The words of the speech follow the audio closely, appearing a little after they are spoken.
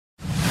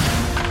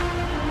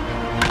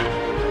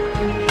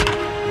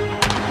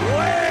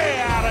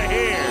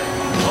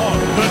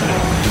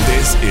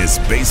is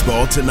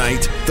Baseball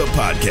Tonight, the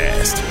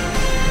podcast.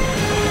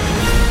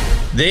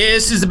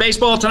 This is the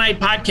Baseball Tonight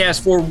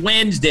podcast for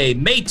Wednesday,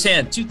 May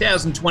 10th,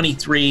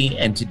 2023,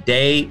 and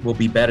today will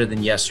be better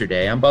than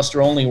yesterday. I'm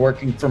Buster Olney,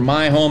 working from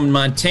my home in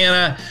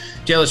Montana.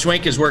 Taylor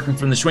Schwenk is working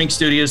from the Schwenk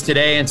Studios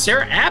today, and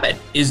Sarah Abbott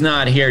is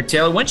not here.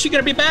 Taylor, when's she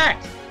going to be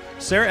back?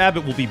 Sarah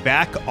Abbott will be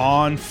back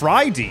on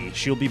Friday.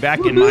 She'll be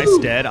back in my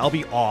stead. I'll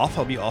be off.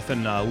 I'll be off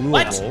in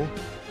Louisville. What?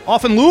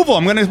 Off in Louisville.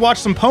 I'm going to watch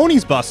some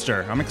ponies,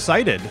 Buster. I'm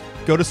excited.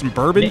 Go to some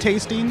bourbon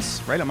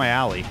tastings. Right up my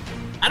alley.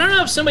 I don't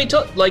know if somebody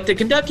told, like the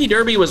Kentucky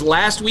Derby was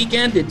last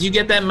weekend. Did you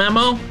get that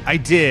memo? I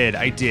did.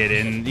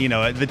 And, you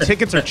know, the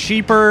tickets are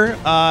cheaper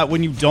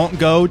when you don't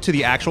go to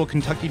the actual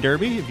Kentucky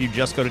Derby. If you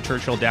just go to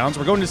Churchill Downs.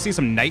 We're going to see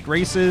some night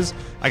races.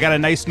 I got a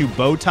nice new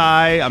bow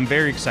tie. I'm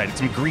very excited.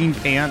 Some green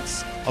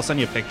pants. I'll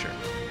send you a picture.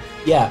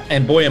 Yeah,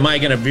 and boy, am I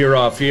going to veer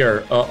off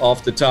here,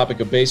 off the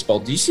topic of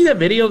baseball. Do you see that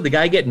video of the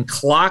guy getting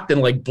clocked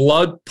and like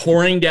blood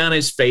pouring down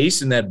his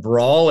face in that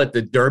brawl at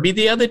the Derby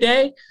the other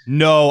day?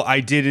 No, I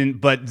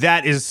didn't, but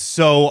that is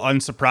so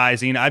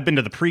unsurprising. I've been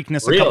to the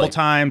Preakness a couple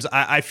times.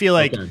 I feel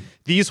like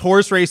these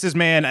horse races,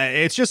 man,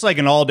 it's just like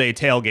an all-day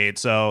tailgate,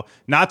 so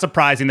not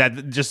surprising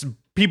that just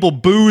people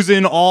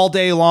boozing all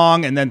day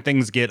long, and then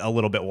things get a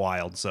little bit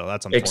wild. So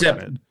that's unfortunate.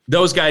 Except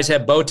those guys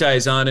have bow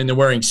ties on and they're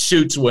wearing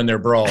suits when they're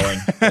brawling.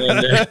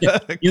 And,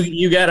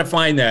 you got to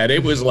find that.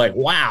 It was like,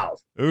 wow.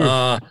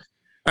 All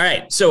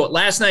right. So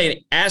last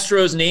night,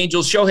 Astros and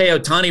Angels, Shohei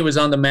Ohtani was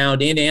on the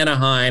mound in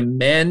Anaheim,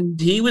 and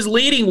he was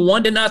leading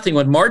 1-0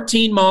 when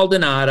Martin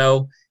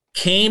Maldonado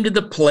came to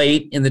the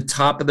plate in the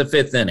top of the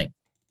fifth inning.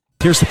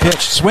 Here's the pitch.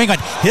 Swing on.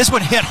 This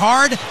one hit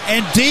hard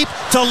and deep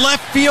to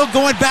left field,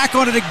 going back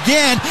on it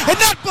again. And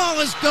that ball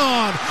is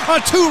gone. A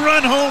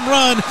 2-run home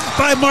run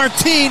by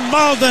Martin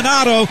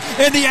Maldonado.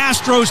 And the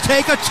Astros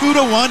take a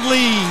 2-1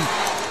 lead.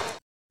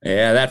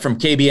 Yeah, that from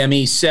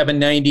KBME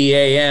 790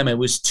 AM. It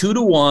was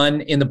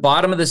 2-1 in the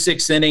bottom of the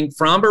sixth inning.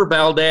 Framber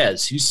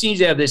Valdez, who seems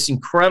to have this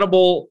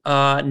incredible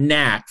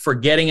knack for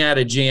getting out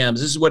of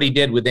jams. This is what he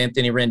did with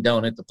Anthony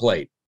Rendon at the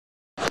plate.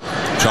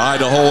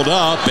 Tried to hold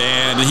up,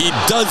 and he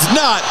does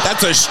not.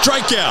 That's a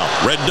strikeout.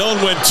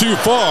 Rendon went too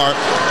far.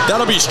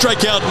 That'll be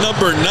strikeout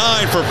number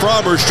 9 for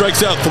Framber.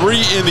 Strikes out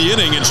 3 in the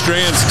inning and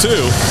strands 2.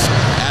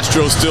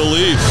 Astros still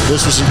lead.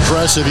 This was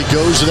impressive. He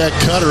goes to that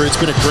cutter. It's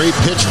been a great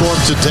pitch for him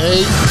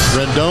today.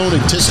 Rendon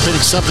anticipating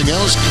something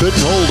else.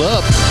 Couldn't hold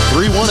up.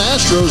 3-1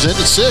 Astros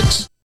ended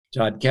 6.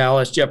 Todd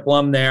Callis, Jeff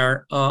Blum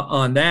there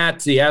on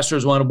that. The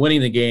Astros wound up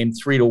winning the game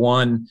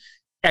 3-1.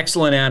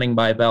 Excellent outing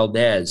by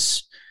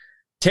Valdez.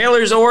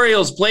 Taylor's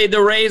Orioles played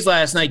the Rays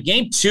last night.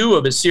 Game 2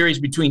 of a series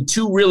between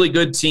two really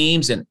good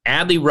teams, and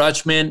Adley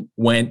Rutschman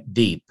went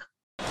deep.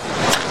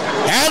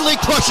 Adley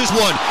crushes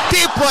one.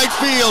 Deep right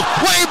field.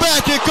 Way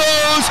back it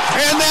goes.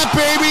 And that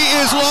baby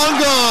is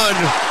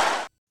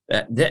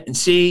long gone.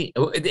 See,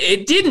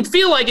 it didn't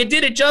feel like it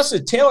did it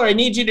justice. Taylor, I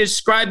need you to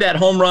describe that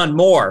home run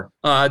more.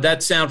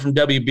 That sound from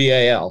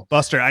WBAL.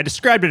 Buster, I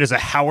described it as a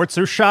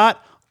howitzer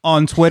shot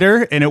on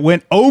Twitter, and it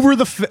went over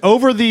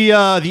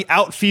the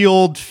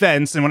outfield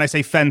fence. And when I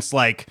say fence,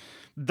 like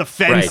the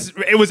fence,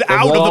 right. It was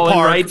out of the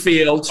park, right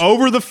field,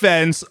 over the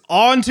fence,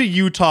 onto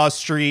Utah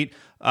Street.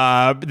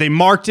 They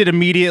marked it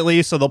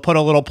immediately, so they'll put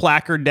a little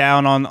placard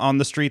down on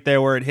the street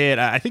there where it hit.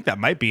 I think that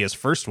might be his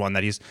first one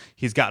that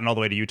he's gotten all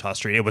the way to Utah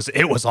Street. It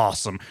was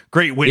awesome.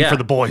 Great win for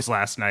the boys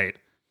last night.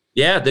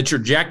 Yeah, the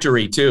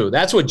trajectory, too.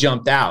 That's what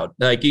jumped out.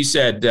 Like you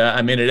said,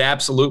 it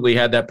absolutely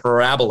had that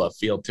parabola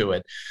feel to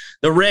it.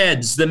 The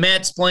Reds, the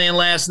Mets playing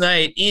last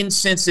night in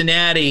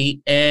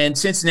Cincinnati, and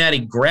Cincinnati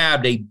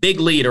grabbed a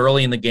big lead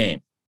early in the game.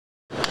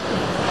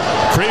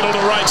 Friedel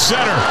to right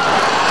center.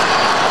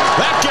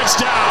 That gets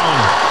down.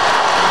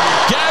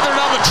 Gathered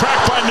on the track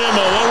by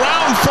Nimmo.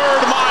 Around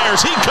third,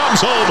 Myers. He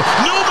comes home.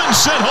 Newman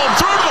sent home.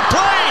 Through to the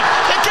plate.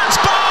 It gets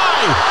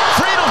by.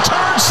 Friedel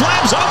turns,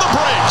 slams on the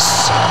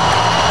brakes.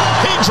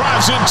 He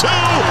drives in 2.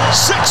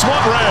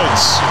 6-1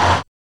 Reds.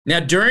 Now,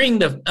 during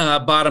the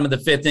bottom of the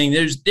fifth inning,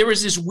 there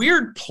was this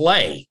weird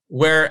play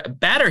where a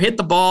batter hit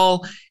the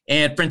ball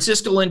and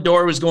Francisco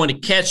Lindor was going to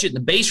catch it, and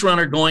the base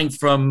runner going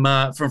from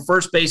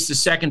first base to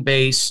second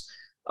base.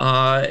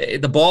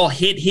 The ball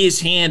hit his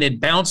hand and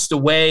bounced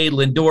away.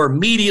 Lindor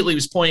immediately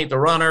was pointing at the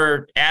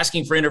runner,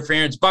 asking for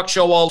interference. Buck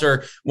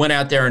Showalter went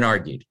out there and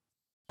argued.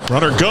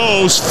 Runner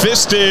goes,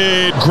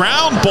 fisted,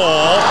 ground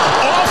ball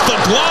off the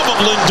glove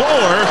of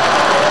Lindor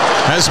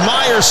as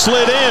Myers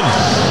slid in.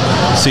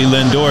 See,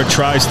 Lindor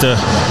tries to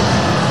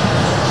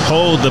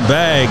hold the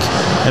bag,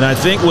 and I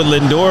think what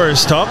Lindor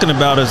is talking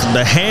about is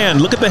the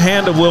hand. Look at the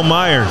hand of Will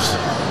Myers.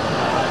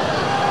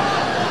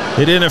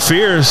 It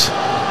interferes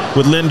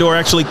with Lindor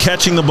actually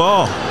catching the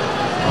ball.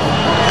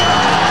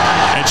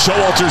 And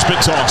Showalter's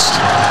been tossed.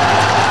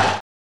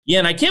 Yeah,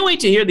 and I can't wait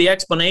to hear the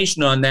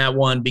explanation on that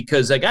one,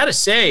 because I got to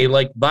say,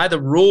 like, by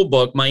the rule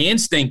book, my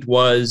instinct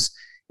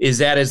is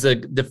that as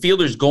the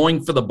fielder's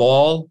going for the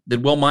ball,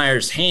 that Will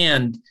Myers'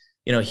 hand,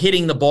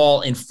 hitting the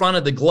ball in front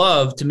of the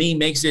glove, to me,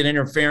 makes it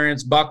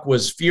interference. Buck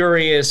was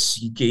furious.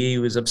 He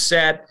was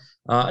upset.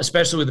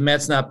 especially with the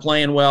Mets not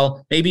playing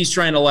well. Maybe he's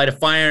trying to light a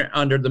fire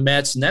under the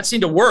Mets, and that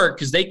seemed to work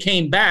because they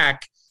came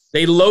back.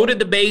 They loaded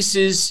the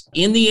bases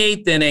in the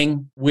 8th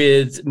inning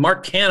with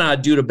Mark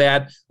Canha due to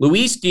bat.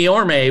 Luis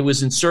Guillorme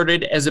was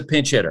inserted as a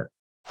pinch hitter.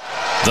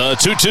 The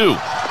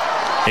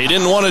 2-2. He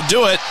didn't want to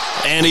do it,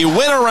 and he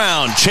went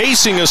around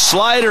chasing a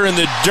slider in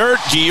the dirt.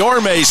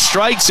 Guillorme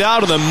strikes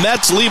out, and the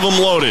Mets leave him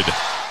loaded.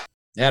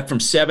 That from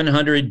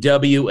 700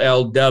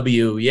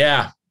 WLW.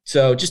 Yeah.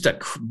 So just a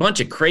bunch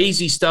of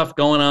crazy stuff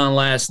going on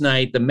last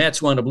night. The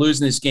Mets wound up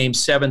losing this game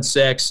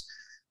 7-6.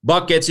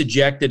 Buck gets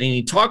ejected, and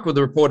he talked with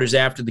the reporters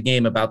after the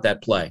game about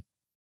that play.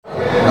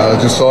 I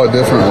just saw it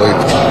differently.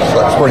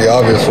 It's pretty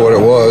obvious what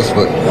it was,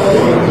 but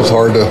it's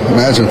hard to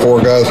imagine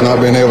 4 guys not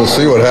being able to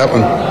see what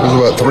happened. There's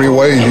about 3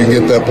 ways you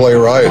can get that play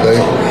right.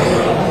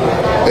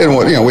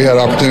 We had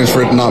opportunities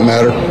for it to not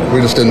matter.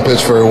 We just didn't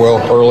pitch very well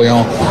early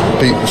on.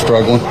 Pete was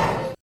struggling.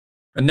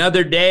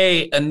 Another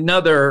day,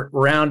 another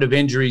round of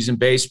injuries in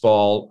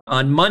baseball.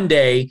 On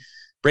Monday,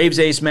 Braves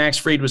ace Max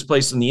Fried was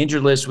placed on the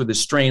injured list with a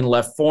strained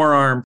left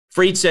forearm.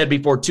 Fried said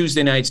before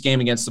Tuesday night's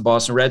game against the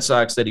Boston Red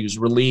Sox that he was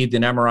relieved.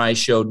 An MRI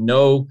showed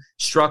no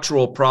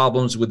structural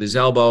problems with his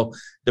elbow.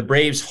 The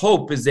Braves'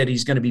 hope is that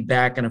he's going to be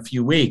back in a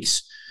few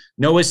weeks.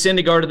 Noah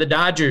Syndergaard of the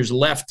Dodgers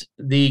left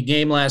the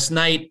game last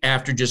night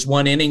after just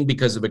 1 inning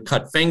because of a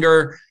cut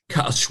finger.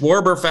 Kyle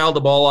Schwarber fouled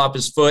the ball off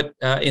his foot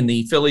in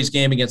the Phillies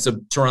game against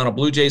the Toronto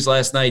Blue Jays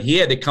last night. He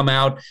had to come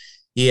out.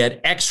 He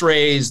had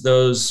x-rays.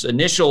 Those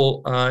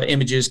initial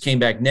images came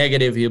back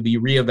negative. He'll be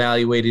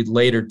reevaluated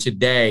later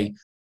today.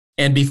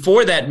 And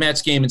before that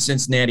Mets game in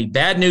Cincinnati,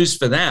 bad news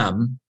for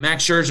them.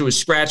 Max Scherzer was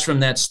scratched from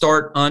that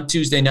start on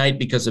Tuesday night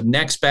because of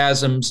neck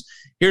spasms.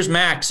 Here's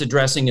Max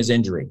addressing his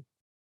injury.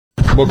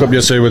 Woke up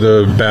yesterday with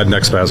a bad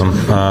neck spasm.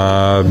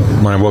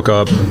 When I woke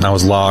up, I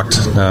was locked.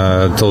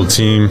 Told the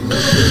team,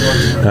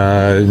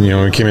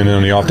 we came in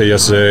on the off day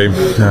yesterday.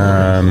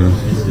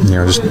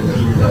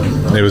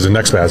 It was a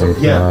neck spasm.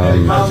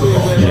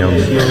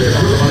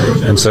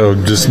 And so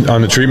just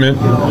on the treatment,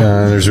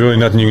 there's really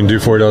nothing you can do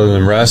for it other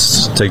than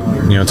rest. Take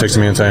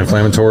some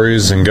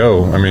anti-inflammatories and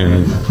go. I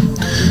mean,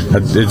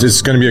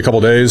 it's going to be a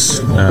couple days,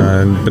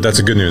 but that's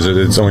the good news.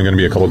 It's only going to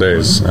be a couple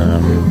days.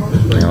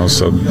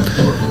 So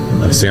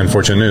that's the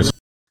unfortunate news.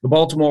 The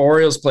Baltimore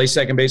Orioles play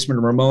second baseman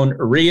Ramon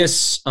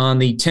Urias on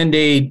the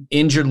 10-day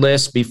injured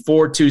list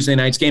before Tuesday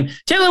night's game.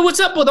 Taylor, what's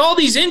up with all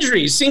these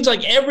injuries? Seems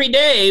like every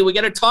day we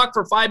got to talk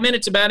for 5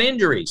 minutes about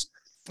injuries.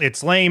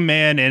 It's lame,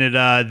 man.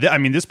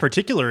 And this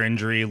particular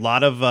injury, a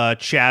lot of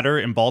chatter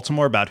in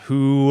Baltimore about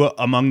who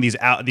among these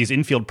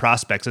infield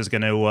prospects is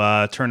going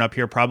to turn up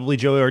here. Probably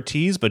Joey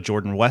Ortiz, but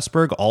Jordan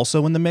Westberg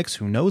also in the mix.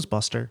 Who knows,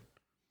 Buster?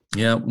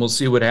 Yeah, we'll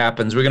see what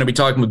happens. We're going to be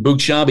talking with Boog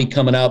Sciambi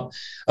coming up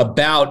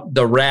about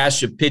the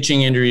rash of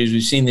pitching injuries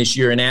we've seen this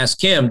year and ask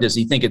him, does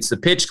he think it's the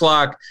pitch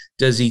clock?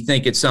 Does he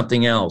think it's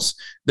something else?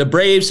 The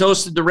Braves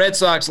hosted the Red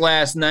Sox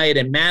last night,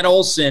 and Matt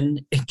Olson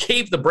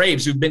gave the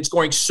Braves, who've been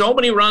scoring so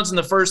many runs in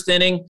the first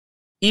inning,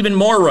 even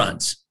more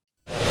runs.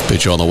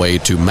 Pitch on the way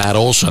to Matt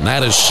Olson.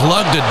 That is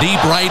slugged to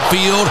deep right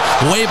field,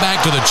 way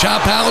back to the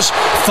chop house.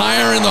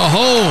 Fire in the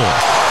hole.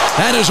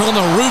 That is on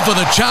the roof of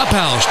the chop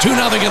house. 2-0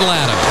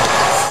 Atlanta.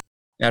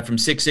 That from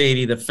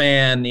 680, the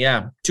Fan.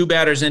 Yeah, 2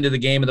 batters into the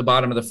game at the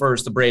bottom of the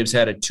first. The Braves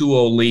had a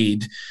 2-0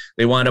 lead.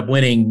 They wound up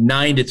winning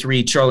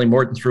 9-3. Charlie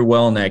Morton threw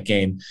well in that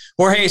game.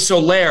 Jorge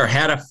Soler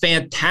had a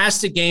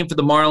fantastic game for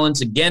the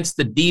Marlins against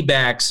the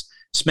D-backs,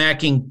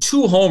 smacking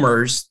 2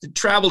 homers that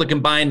traveled a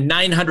combined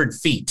 900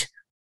 feet.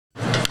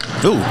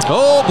 Ooh.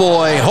 Oh,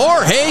 boy.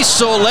 Jorge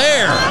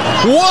Soler.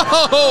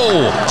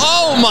 Whoa.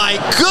 Oh, my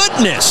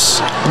goodness.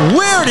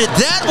 Where did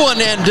that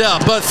one end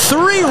up? A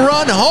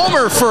 3-run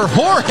homer for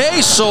Jorge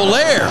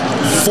Soler.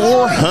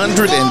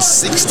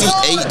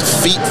 468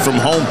 feet from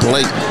home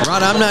plate.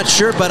 Rod, I'm not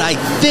sure, but I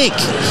think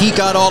he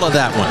got all of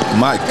that one.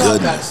 My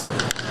goodness.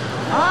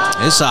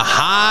 It's a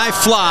high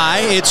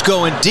fly. It's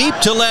going deep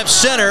to left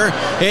center.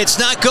 It's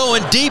not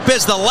going deep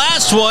as the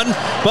last one,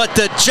 but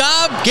the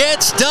job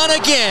gets done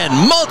again.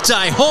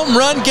 Multi-home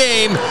run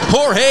game,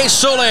 Jorge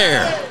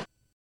Soler.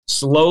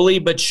 Slowly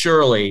but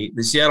surely,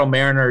 the Seattle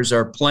Mariners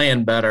are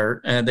playing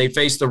better. They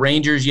faced the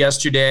Rangers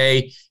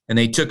yesterday, and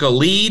they took a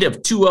lead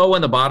of 2-0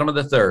 in the bottom of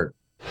the third.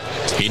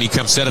 Heaney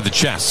comes set of the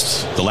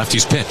chest. The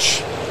lefty's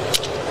pitch.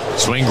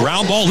 Swing,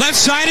 ground ball, left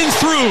side and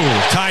through.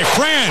 Ty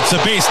France, a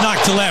base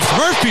knock to left.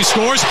 Murphy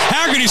scores.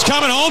 Haggerty's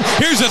coming home.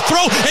 Here's a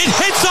throw. It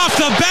hits off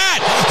the bat.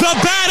 The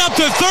bat up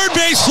to third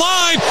base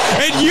line.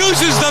 It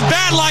uses the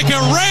bat like a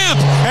ramp,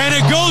 and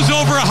it goes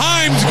over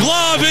Heim's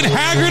glove, and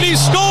Haggerty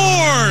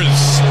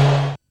scores.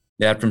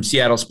 That from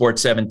Seattle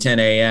Sports 7:10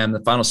 a.m. The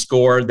final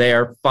score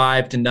there,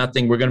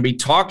 5-0. We're going to be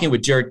talking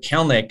with Jared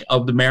Kelnick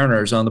of the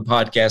Mariners on the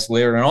podcast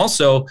later. And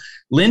also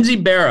Lindsay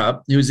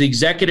Berra, who's the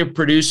executive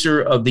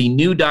producer of the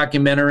new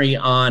documentary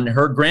on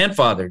her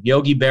grandfather,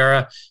 Yogi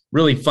Berra.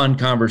 Really fun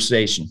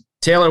conversation.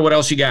 Taylor, what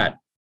else you got?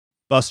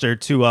 Buster,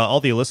 to all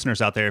the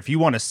listeners out there, if you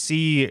want to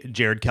see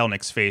Jared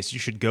Kelnick's face, you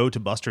should go to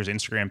Buster's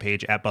Instagram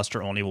page at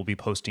Buster Only. We'll be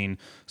posting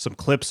some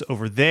clips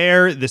over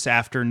there this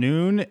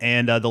afternoon,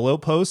 and the Low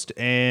Post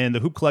and the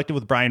Hoop Collective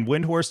with Brian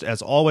Windhorst.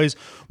 As always,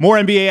 more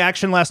NBA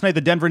action last night.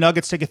 The Denver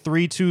Nuggets take a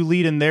 3-2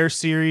 lead in their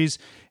series.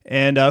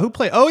 And who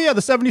play? Oh, yeah, the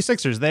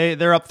 76ers.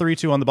 They're up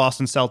 3-2 on the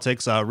Boston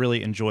Celtics.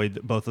 Really enjoyed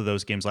both of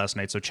those games last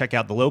night. So check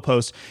out the Low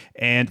Post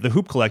and the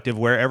Hoop Collective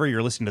wherever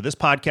you're listening to this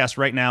podcast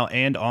right now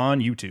and on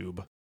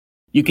YouTube.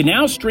 You can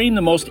now stream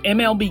the most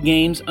MLB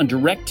games on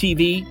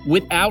DirecTV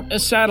without a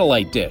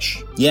satellite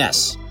dish.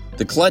 Yes,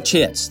 the clutch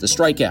hits, the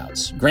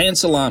strikeouts, grand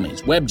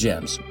salamis, web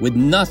gems, with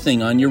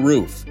nothing on your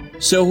roof.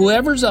 So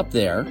whoever's up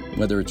there,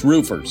 whether it's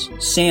roofers,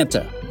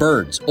 Santa,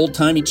 birds,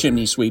 old-timey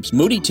chimney sweeps,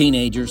 moody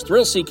teenagers,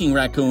 thrill-seeking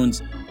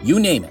raccoons, you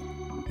name it,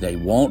 they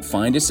won't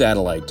find a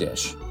satellite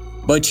dish.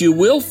 But you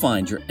will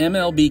find your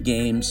MLB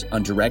games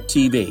on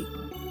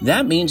DirecTV.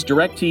 That means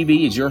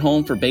DirecTV is your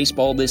home for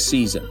baseball this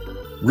season.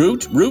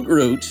 Root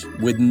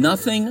with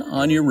nothing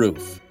on your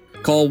roof.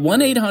 Call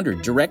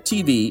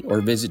 1-800-DIRECTV or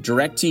visit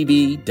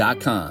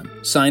directtv.com.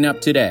 Sign up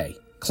today.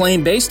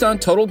 Claim based on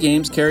total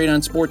games carried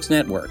on sports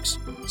networks.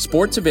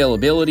 Sports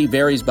availability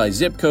varies by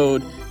zip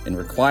code and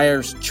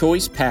requires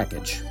choice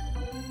package.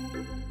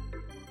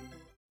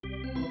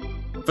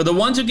 For the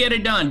ones who get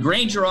it done,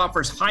 Grainger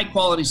offers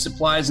high-quality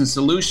supplies and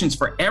solutions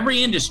for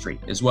every industry,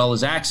 as well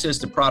as access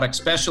to product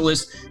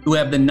specialists who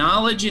have the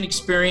knowledge and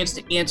experience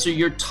to answer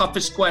your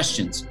toughest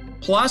questions.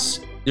 Plus,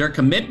 their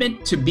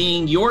commitment to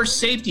being your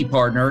safety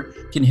partner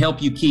can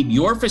help you keep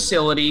your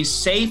facilities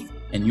safe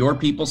and your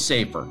people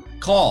safer.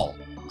 Call,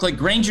 click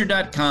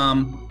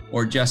Grainger.com,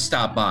 or just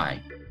stop by.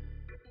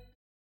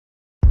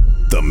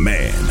 The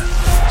man.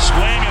 Swing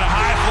and a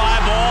high fly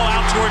ball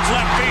out towards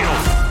left field.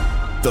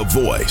 The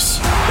voice.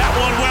 That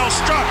one well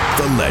struck.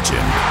 The legend.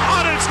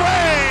 On its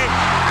way.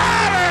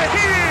 Out of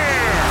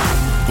here.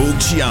 Boog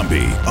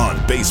Sciambi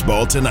on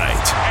Baseball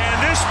Tonight.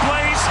 And this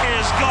place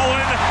is going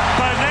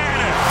bananas.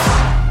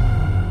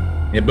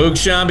 Yeah, Boog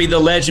Sciambi, the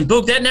legend.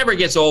 Boog, that never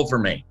gets old for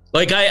me.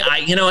 Like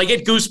I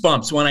get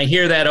goosebumps when I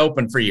hear that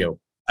open for you.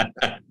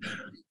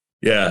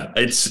 Yeah,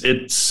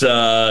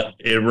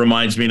 it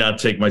reminds me not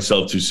to take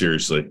myself too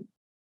seriously.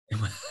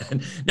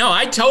 No,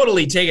 I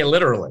totally take it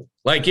literally.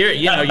 Like you're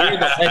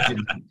the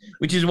legend,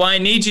 which is why I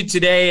need you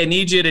today. I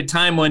need you at a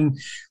time when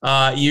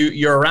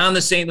you're around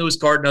the St. Louis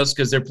Cardinals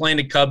because they're playing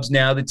the Cubs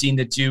now, the team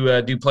that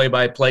you do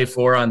play-by-play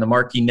for on the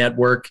Marquee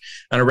Network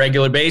on a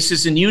regular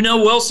basis. And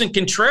Wilson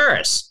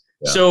Contreras.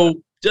 Yeah.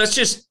 So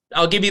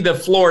I'll give you the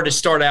floor to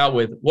start out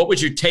with. What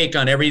was your take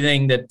on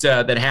everything that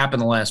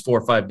happened the last 4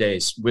 or 5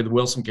 days with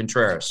Wilson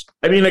Contreras?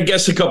 I mean, I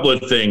guess a couple of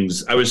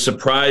things. I was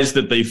surprised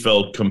that they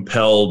felt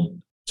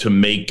compelled to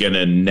make an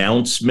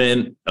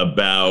announcement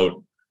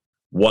about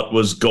what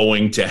was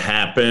going to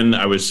happen.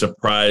 I was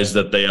surprised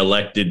that they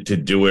elected to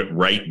do it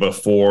right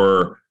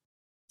before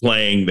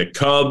playing the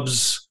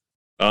Cubs.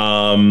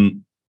 I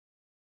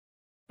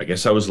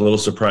guess I was a little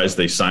surprised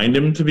they signed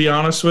him, to be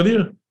honest with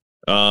you.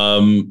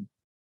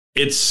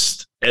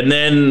 And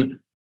then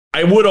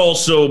I would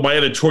also, my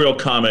editorial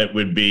comment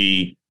would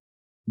be,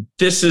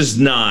 this is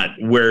not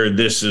where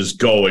this is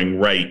going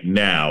right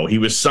now. He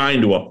was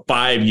signed to a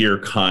 5-year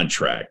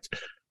contract.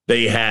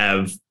 They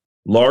have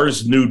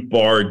Lars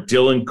Nootbaar,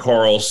 Dylan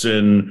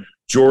Carlson,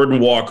 Jordan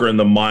Walker in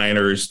the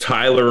minors,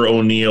 Tyler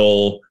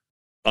O'Neill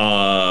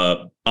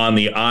on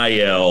the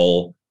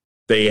IL.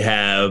 They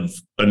have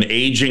an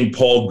aging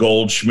Paul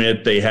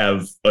Goldschmidt. They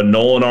have a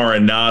Nolan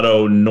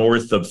Arenado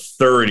north of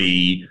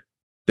 30.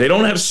 They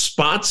don't have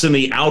spots in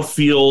the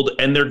outfield,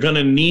 and they're going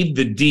to need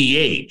the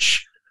DH.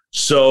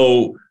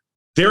 So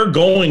they're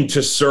going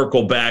to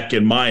circle back,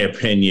 in my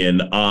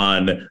opinion,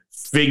 on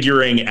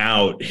figuring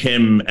out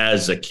him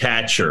as a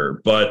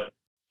catcher. But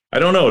I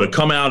don't know, to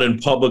come out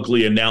and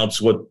publicly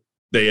announce what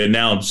they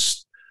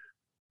announced,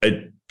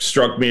 it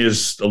struck me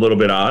as a little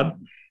bit odd.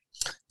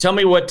 Tell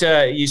me what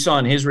you saw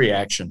in his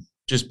reaction,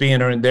 just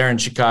being there in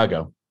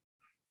Chicago.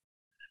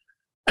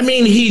 I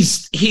mean,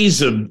 he's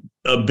a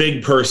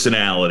big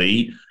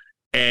personality,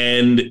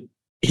 and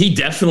he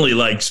definitely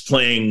likes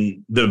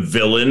playing the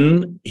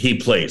villain. He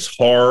plays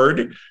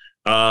hard.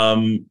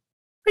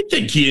 I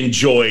think he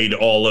enjoyed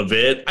all of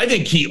it. I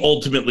think he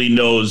ultimately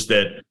knows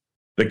that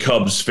the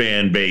Cubs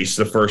fan base,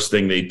 the first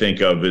thing they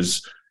think of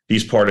is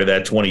he's part of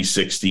that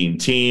 2016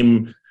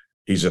 team.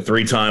 He's a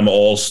 3-time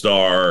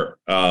All-Star.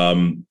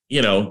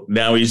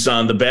 Now he's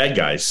on the bad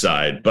guy's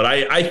side. But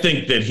I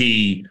think that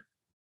he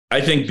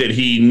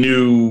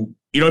knew,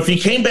 if he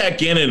came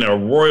back in a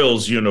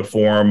Royals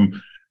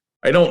uniform,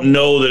 I don't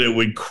know that it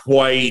would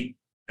quite,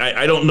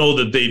 I don't know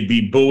that they'd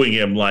be booing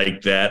him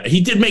like that.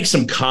 He did make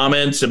some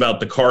comments about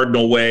the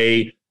Cardinal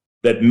way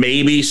that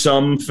maybe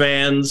some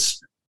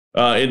fans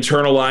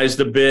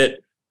internalized a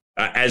bit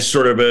as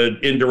sort of an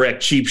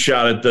indirect cheap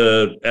shot at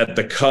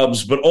the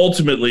Cubs. But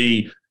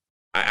ultimately,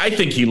 I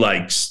think he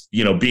likes,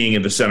 being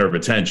in the center of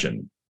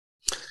attention.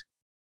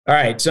 All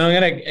right, so I'm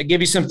going to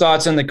give you some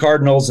thoughts on the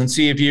Cardinals and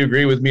see if you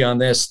agree with me on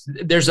this.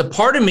 There's a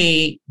part of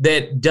me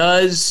that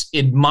does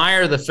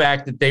admire the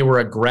fact that they were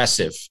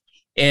aggressive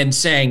and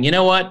saying, you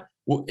know what,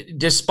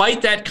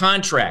 despite that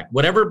contract,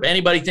 whatever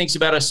anybody thinks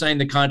about us signing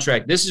the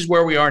contract, this is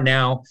where we are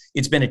now.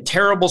 It's been a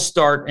terrible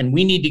start, and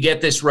we need to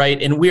get this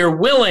right. And we are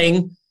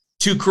willing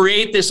to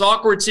create this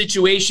awkward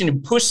situation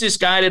and push this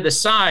guy to the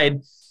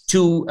side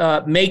to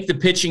make the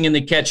pitching and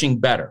the catching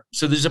better.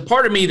 So there's a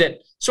part of me that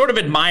sort of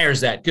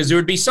admires that, because there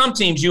would be some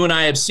teams you and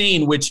I have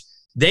seen which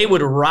they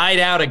would ride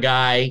out a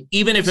guy,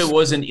 even if it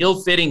was an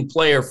ill-fitting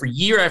player, for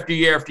year after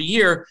year after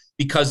year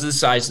because of the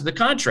size of the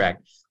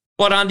contract.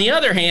 But on the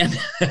other hand,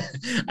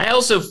 I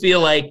also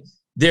feel like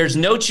there's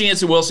no chance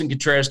that Wilson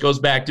Contreras goes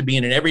back to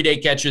being an everyday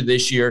catcher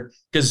this year,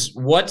 because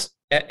what's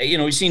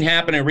we've seen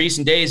happen in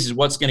recent days is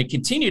what's going to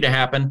continue to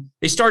happen.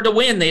 They start to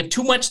win. They have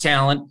too much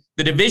talent.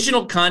 The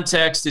divisional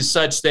context is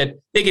such that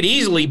they could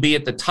easily be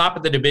at the top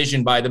of the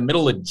division by the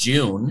middle of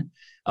June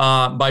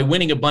by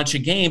winning a bunch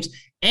of games.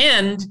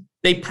 And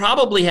they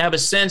probably have a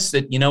sense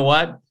that, you know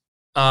what,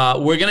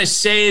 we're going to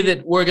say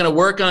that we're going to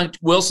work on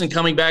Wilson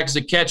coming back as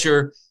a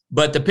catcher,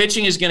 but the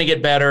pitching is going to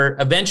get better.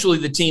 Eventually,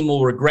 the team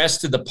will regress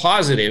to the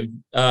positive,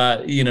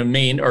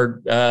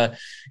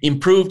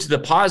 improve to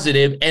the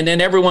positive, and then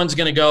everyone's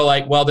going to go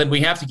like, well, then we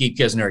have to keep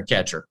Kisner at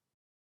catcher.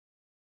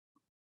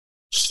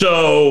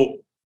 So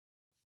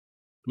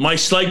my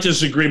slight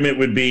disagreement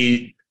would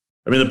be,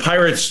 the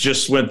Pirates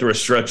just went through a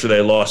stretch where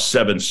they lost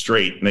 7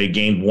 straight and they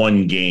gained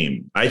 1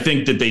 game. I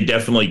think that they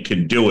definitely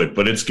can do it,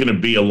 but it's going to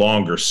be a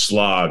longer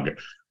slog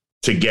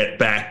to get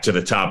back to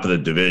the top of the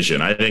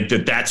division. I think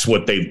that that's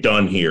what they've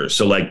done here.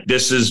 So,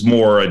 this is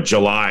more a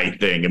July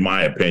thing, in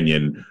my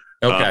opinion.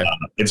 Okay.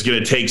 It's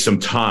going to take some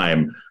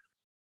time.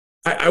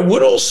 I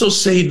would also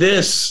say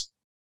this,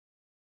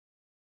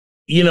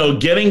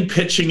 getting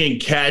pitching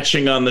and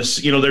catching on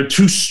this, their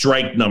 2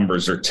 strike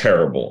numbers are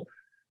terrible.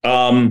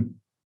 The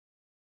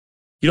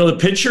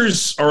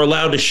pitchers are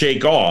allowed to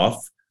shake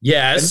off.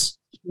 Yes.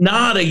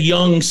 Not a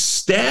young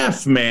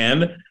staff,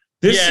 man.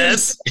 This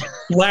is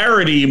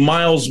Flaherty,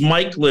 Miles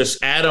Michaelis,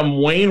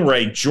 Adam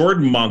Wainwright,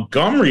 Jordan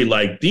Montgomery.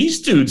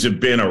 These dudes have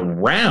been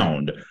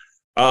around.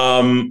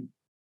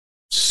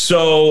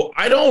 So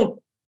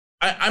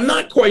I'm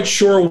not quite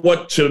sure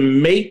what to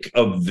make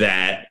of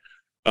that.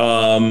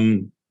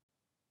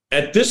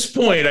 At this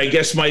point, I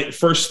guess my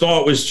first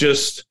thought was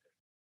just,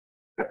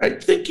 I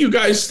think you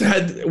guys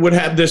would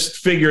have this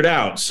figured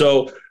out.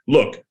 So,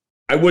 look,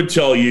 I would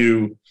tell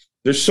you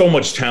there's so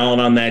much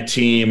talent on that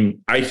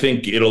team. I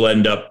think they're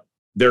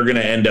going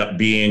to end up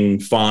being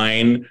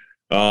fine.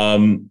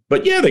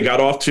 But yeah, they got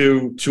off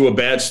to a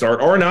bad start.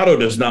 Arenado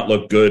does not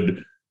look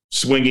good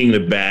swinging the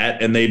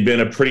bat, and they've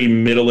been a pretty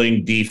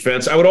middling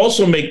defense. I would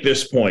also make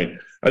this point.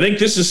 I think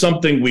this is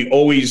something we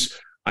always,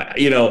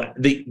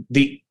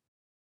 the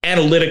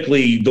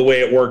analytically, the way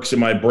it works in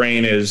my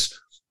brain is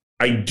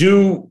I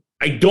don't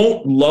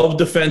love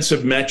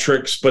defensive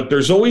metrics, but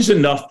there's always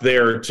enough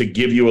there to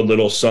give you a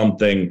little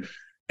something.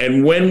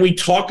 And when we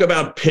talk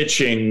about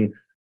pitching,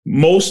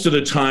 most of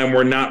the time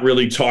we're not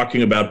really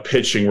talking about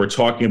pitching. We're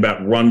talking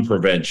about run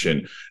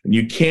prevention. And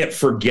you can't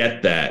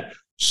forget that.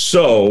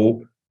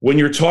 So when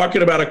you're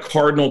talking about a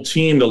Cardinal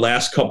team the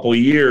last couple of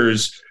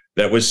years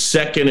that was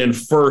second and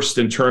first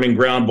in turning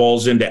ground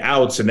balls into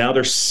outs, and now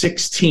they're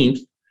 16th,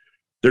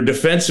 their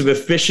defensive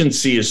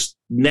efficiency is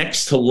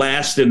next to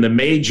last in the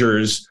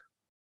majors.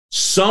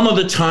 Some of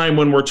the time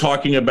when we're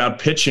talking about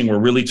pitching, we're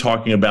really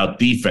talking about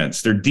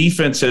defense. Their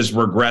defense has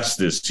regressed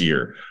this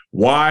year.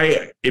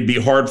 Why? It'd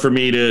be hard for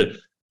me to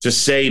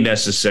say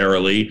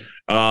necessarily.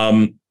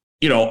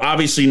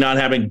 Obviously not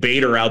having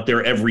Bader out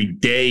there every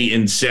day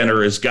in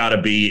center has got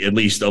to be at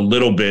least a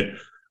little bit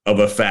of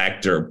a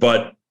factor.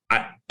 But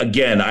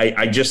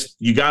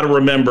you got to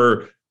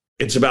remember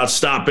it's about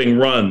stopping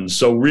runs.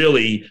 So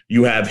really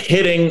you have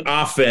hitting,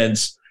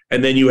 offense,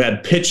 and then you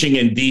have pitching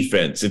and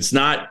defense. It's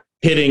not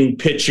hitting,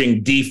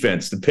 pitching,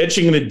 defense. The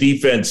pitching and the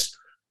defense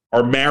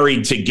are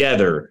married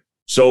together.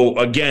 So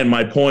again,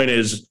 my point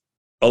is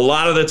a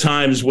lot of the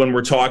times when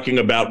we're talking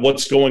about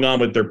what's going on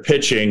with their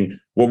pitching,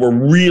 what we're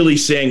really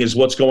saying is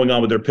what's going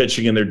on with their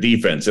pitching and their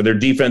defense. And their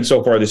defense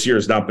so far this year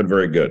has not been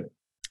very good.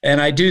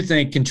 And I do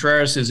think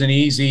Contreras is an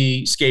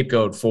easy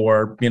scapegoat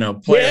for,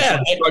 players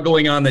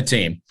struggling on the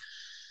team.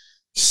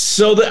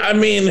 So,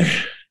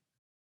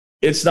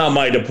 it's not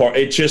my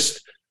department. It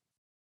just,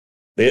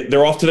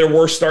 they're off to their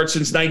worst start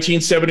since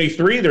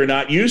 1973. They're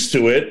not used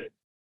to it.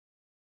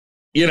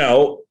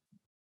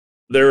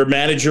 Their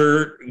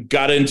manager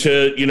got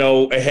into,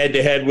 a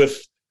head-to-head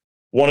with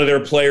one of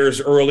their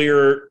players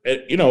earlier.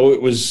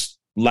 It was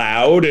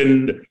loud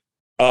and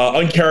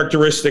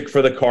uncharacteristic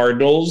for the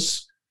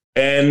Cardinals.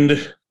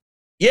 And,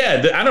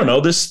 I don't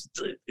know.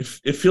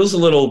 It feels a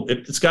little –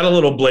 it's got a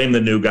little blame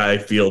the new guy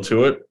feel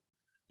to it.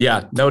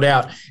 Yeah, no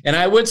doubt. And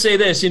I would say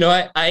this,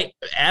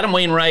 Adam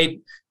Wainwright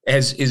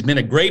has been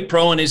a great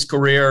pro in his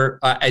career.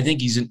 I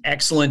think he's an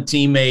excellent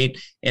teammate.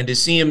 And to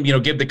see him,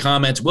 give the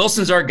comments,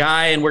 Wilson's our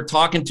guy and we're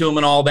talking to him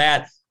and all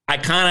that, I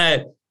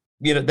kind of,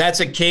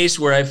 that's a case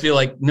where I feel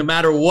like no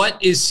matter what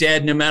is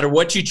said, no matter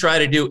what you try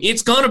to do,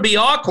 it's going to be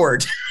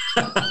awkward.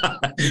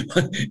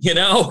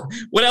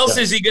 What else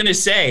is he going to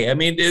say? I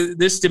mean,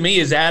 this to me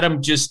is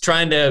Adam just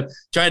trying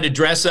to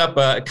dress up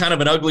a kind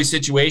of an ugly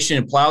situation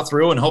and plow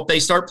through and hope they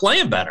start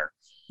playing better.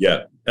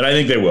 Yeah, and I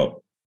think they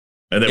will.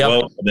 And they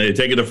will. They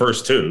take it the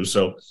first two.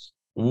 So,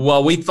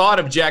 well, we thought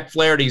of Jack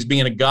Flaherty as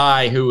being a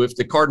guy who, if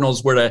the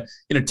Cardinals were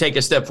to take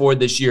a step forward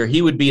this year,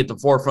 he would be at the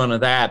forefront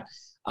of that.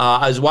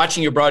 I was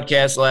watching your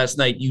broadcast last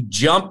night. You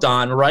jumped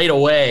on right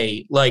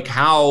away, like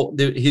how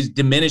his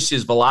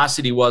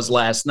velocity was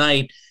last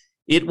night.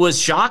 It was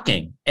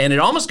shocking. And it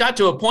almost got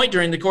to a point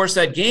during the course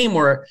of that game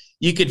where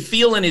you could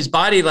feel in his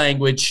body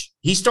language,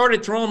 he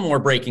started throwing more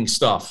breaking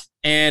stuff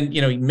and,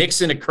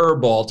 mixing a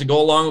curveball to go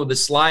along with the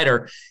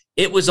slider.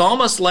 It was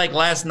almost like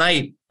last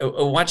night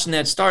watching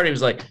that start. He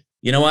was like,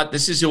 you know what?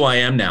 This is who I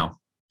am now.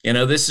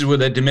 This is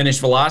with a diminished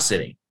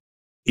velocity.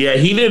 Yeah,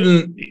 he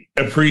didn't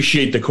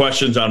appreciate the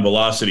questions on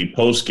velocity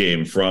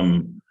post-game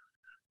from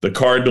the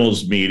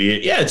Cardinals media.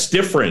 Yeah, it's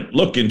different.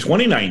 Look, in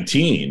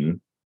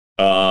 2019,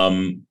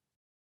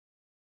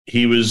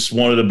 he was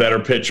one of the better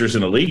pitchers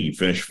in the league. He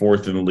finished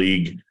fourth in the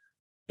league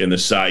in the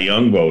Cy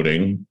Young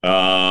voting.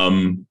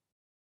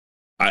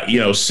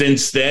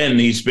 Since then,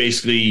 he's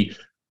basically,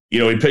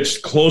 he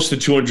pitched close to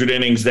 200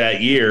 innings that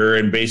year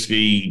and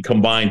basically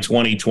combined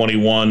 20,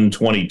 21,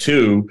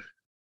 22.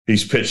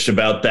 He's pitched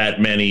about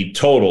that many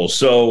total.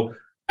 So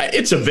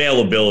it's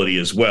availability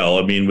as well.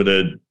 I mean, with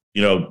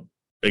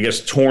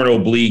torn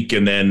oblique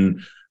and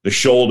then the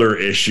shoulder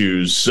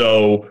issues.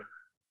 So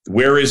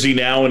where is he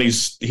now? And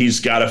he's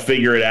got to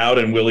figure it out.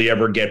 And will he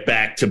ever get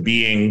back to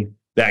being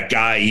that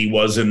guy he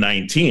was in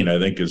 19? I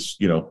think is,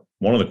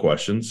 one of the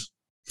questions.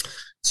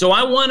 So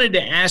I wanted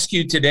to ask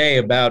you today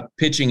about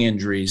pitching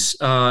injuries.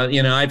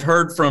 I've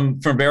heard from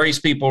various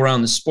people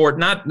around the sport,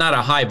 not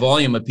a high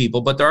volume of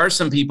people, but there are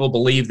some people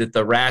believe that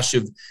the rash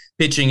of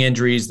pitching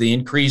injuries, the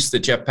increase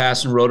that Jeff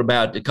Passan wrote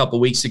about a couple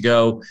of weeks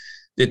ago,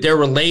 that they're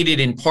related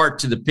in part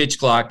to the pitch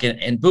clock.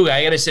 And Boog,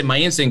 I got to say, my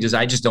instinct is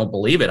I just don't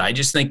believe it. I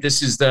just think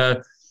this is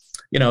the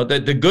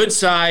good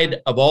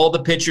side of all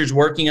the pitchers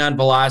working on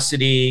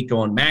velocity,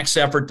 going max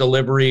effort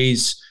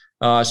deliveries,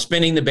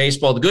 spinning the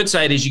baseball. The good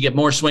side is you get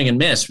more swing and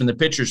miss from the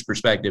pitcher's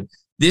perspective.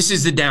 This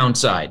is the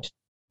downside,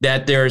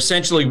 that they're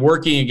essentially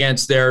working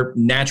against their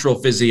natural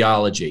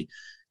physiology.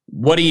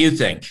 What do you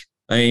think?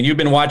 I mean, you've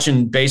been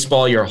watching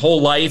baseball your whole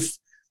life.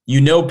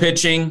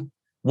 Pitching.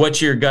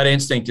 What's your gut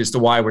instinct as to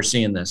why we're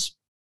seeing this?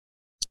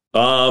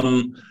 I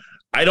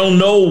don't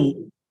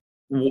know,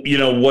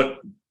 what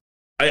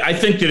I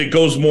think that it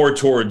goes more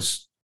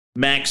towards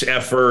max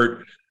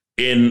effort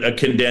in a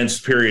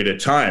condensed period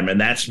of time. And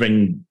that's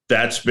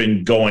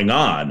been going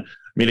on. I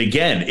mean,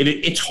 again,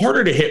 it's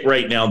harder to hit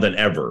right now than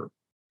ever,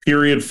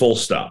 period, full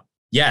stop.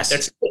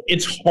 Yes.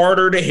 It's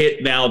harder to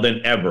hit now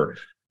than ever.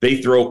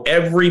 They throw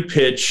every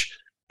pitch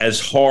as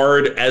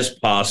hard as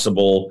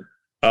possible.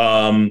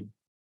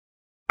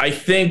 I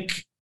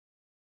think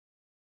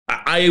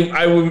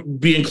I would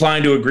be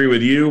inclined to agree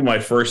with you. My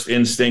first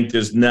instinct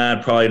is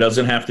probably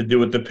doesn't have to do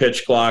with the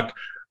pitch clock.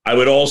 I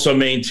would also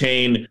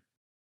maintain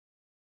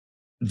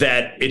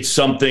that it's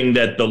something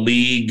that the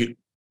league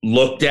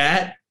looked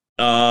at.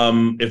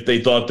 If they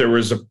thought there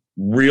was a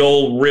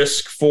real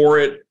risk for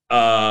it,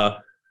 I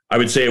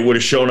would say it would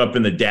have shown up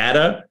in the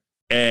data.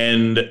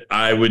 And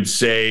I would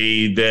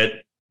say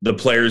that the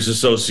Players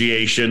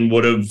Association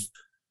would have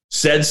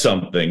said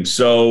something.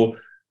 So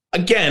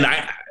again,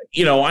 I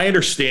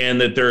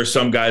understand that there are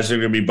some guys that are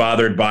going to be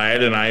bothered by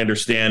it. And I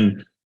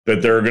understand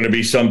that there are going to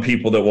be some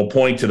people that will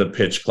point to the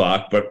pitch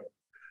clock. But,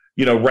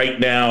 right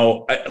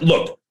now,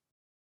 look,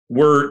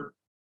 we're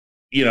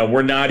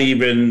not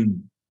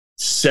even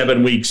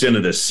 7 weeks into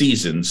the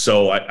season.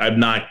 So I'm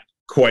not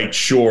quite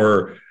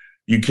sure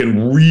you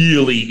can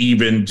really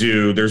even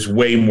there's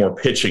way more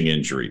pitching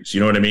injuries. You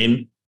know what I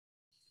mean?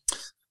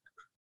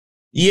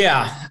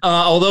 Yeah,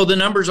 although the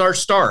numbers are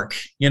stark,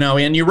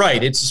 and you're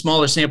right, it's a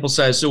smaller sample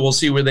size, so we'll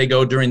see where they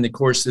go during the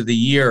course of the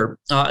year.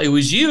 It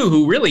was you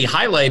who really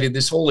highlighted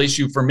this whole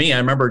issue for me. I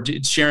remember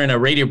sharing a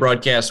radio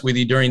broadcast with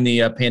you during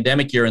the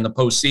pandemic year in the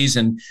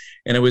postseason,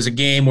 and it was a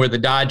game where the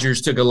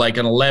Dodgers took an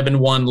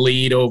 11-1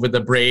 lead over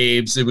the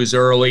Braves. It was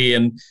early,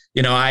 and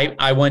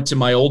I went to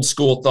my old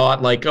school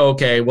thought, like,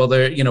 okay, well,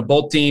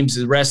 both teams,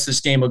 the rest of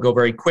this game will go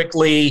very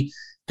quickly,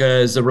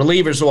 because the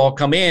relievers will all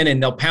come in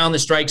and they'll pound the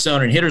strike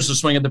zone and hitters will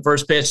swing at the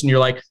first pitch. And you're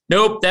like,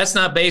 nope, that's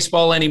not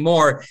baseball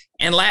anymore.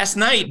 And last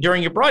night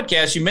during your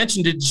broadcast, you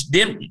mentioned to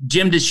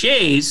Jim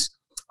DeShays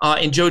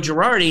and Joe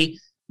Girardi,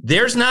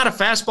 there's not a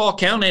fastball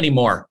count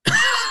anymore.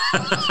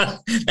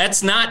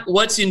 That's not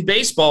what's in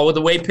baseball with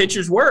the way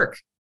pitchers work.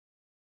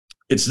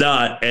 It's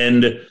not.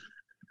 And,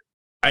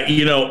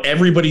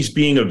 everybody's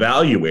being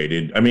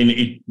evaluated. I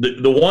mean,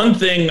 the one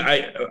thing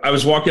I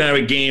was walking out of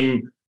a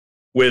game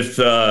with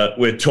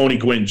Tony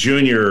Gwynn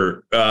Jr.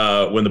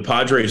 When the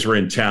Padres were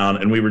in town,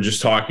 and we were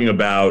just talking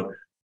about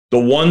the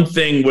one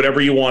thing, whatever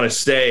you want to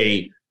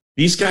say,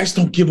 these guys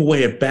don't give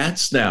away at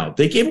bats now.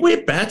 They gave away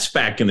at bats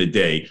back in the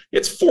day.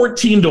 It's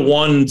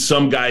 14-1.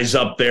 Some guys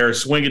up there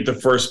swing at the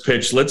first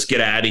pitch. Let's get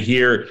out of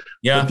here.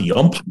 Yeah, but the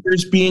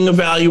umpires being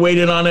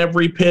evaluated on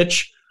every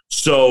pitch.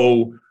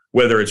 So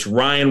whether it's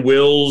Ryan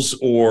Wills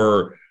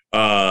or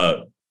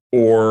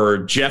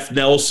Jeff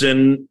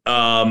Nelson,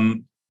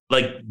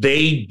 like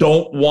they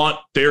don't want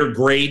their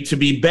grade to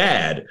be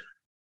bad.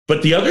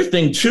 But the other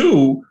thing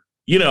too,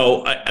 you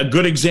know, a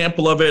good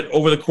example of it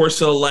over the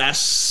course of the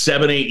last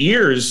 7-8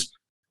 years,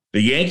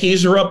 the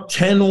Yankees are up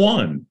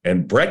 10-1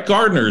 and Brett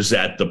Gardner's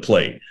at the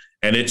plate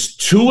and it's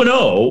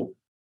 2-0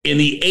 in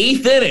the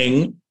 8th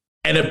inning,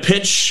 and a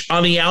pitch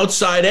on the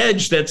outside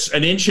edge that's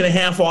an inch and a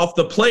half off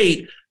the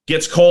plate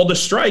gets called a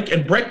strike,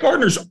 and Brett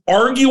Gardner's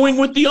arguing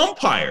with the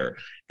umpire,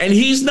 and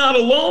he's not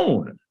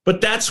alone. But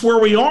that's where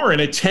we are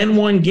in a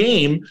 10-1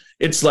 game.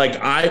 It's like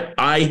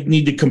I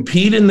need to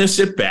compete in this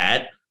at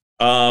bat.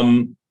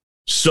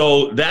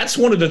 So that's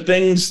one of the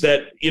things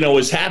that, you know,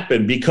 has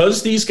happened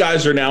because these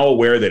guys are now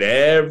aware that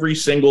every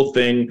single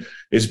thing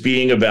is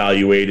being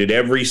evaluated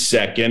every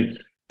second.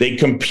 They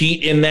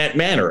compete in that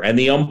manner, and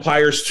the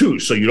umpires too.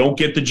 So you don't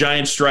get the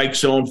giant strike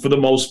zone for the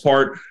most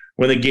part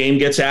when the game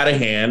gets out of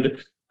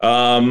hand.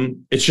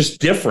 It's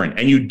just different,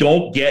 and you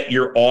don't get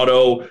your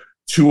auto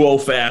 2-0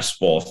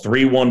 fastball,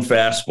 3-1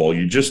 fastball.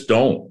 You just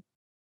don't.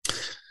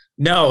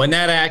 No, and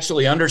that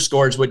actually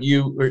underscores what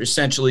you were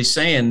essentially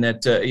saying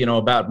that, you know,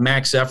 about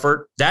max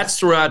effort. That's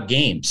throughout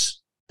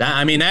games.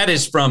 That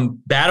is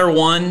from batter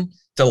one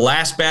to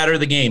last batter of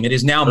the game. It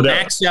is now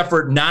max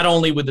effort, not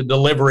only with the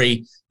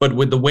delivery, but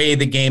with the way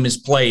the game is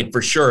played,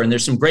 for sure. And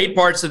there's some great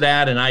parts of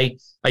that, and I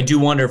do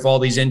wonder if all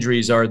these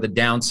injuries are the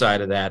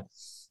downside of that.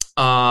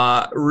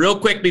 Real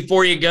quick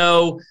before you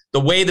go, the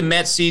way the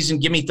Mets season,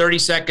 give me 30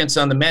 seconds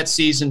on the Mets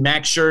season.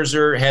 Max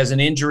Scherzer has an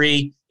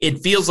injury. It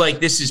feels like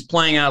this is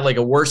playing out like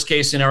a worst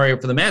case scenario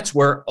for the Mets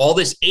where all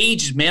this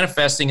age is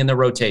manifesting in the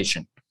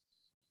rotation.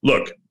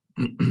 Look,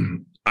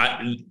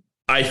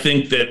 I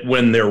think that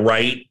when they're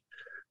right,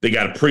 they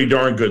got a pretty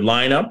darn good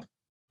lineup.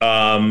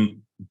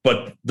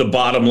 But the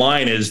bottom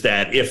line is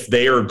that if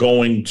they are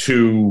going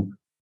to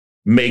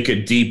make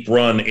a deep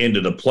run into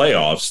the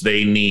playoffs,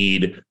 they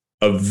need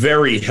a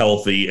very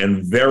healthy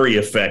and very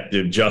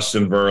effective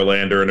Justin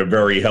Verlander and a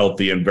very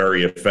healthy and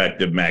very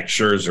effective Max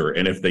Scherzer.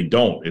 And if they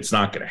don't, it's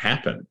not going to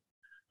happen.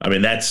 I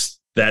mean, that's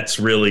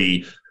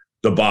really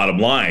the bottom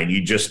line.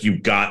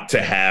 You've got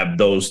to have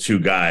those two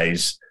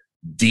guys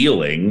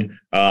dealing.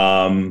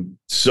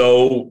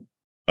 So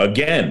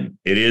again,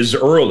 it is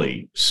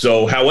early.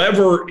 So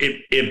however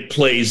it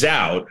plays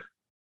out,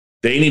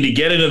 they need to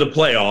get into the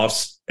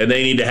playoffs and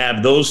they need to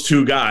have those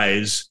two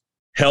guys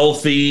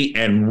healthy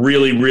and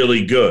really,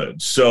 really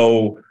good.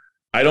 So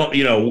I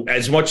don't,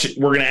 as much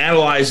we're going to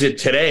analyze it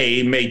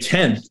today, May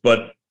 10th,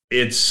 but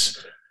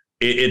it's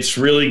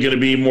really going to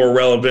be more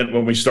relevant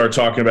when we start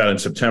talking about it in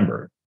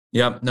September.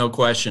 Yep, no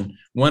question.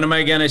 When am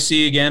I going to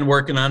see you again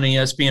working on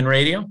ESPN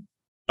radio?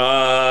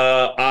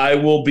 I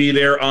will be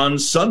there on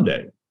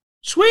Sunday.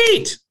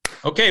 Sweet.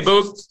 Okay,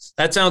 Booth.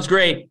 That sounds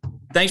great.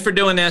 Thanks for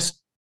doing this.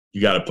 You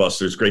got it,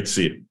 Buster. It's great to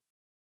see you.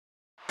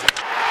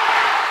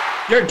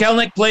 Jared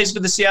Kelenic plays for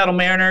the Seattle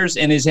Mariners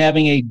and is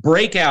having a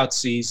breakout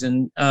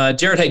season.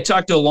 Jared, I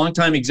talked to a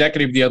longtime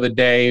executive the other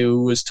day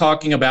who was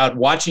talking about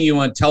watching you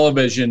on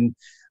television,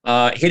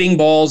 hitting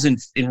balls in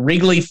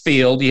Wrigley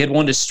Field. You hit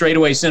one to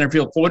straightaway center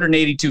field,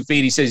 482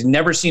 feet. He says he's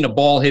never seen a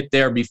ball hit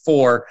there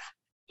before.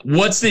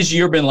 What's this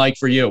year been like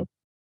for you?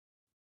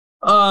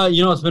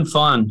 It's been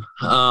fun.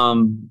 Right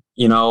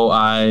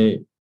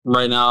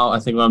now I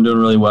think what I'm doing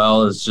really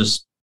well is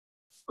just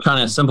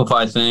trying to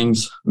simplify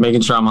things, making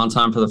sure I'm on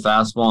time for the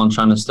fastball and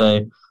trying to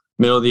stay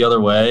middle the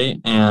other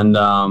way. And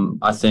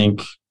I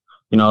think,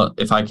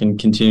 if I can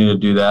continue to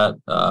do that,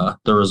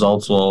 the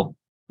results will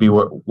be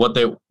what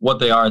they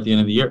are at the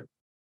end of the year.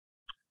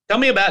 Tell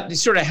me about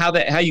sort of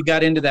how you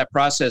got into that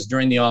process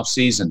during the off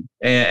season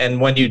and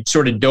when you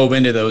sort of dove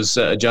into those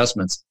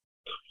adjustments.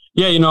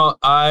 Yeah,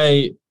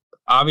 I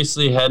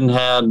obviously hadn't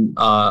had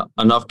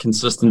enough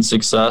consistent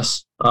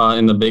success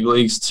in the big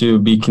leagues to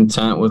be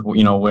content with,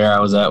 where I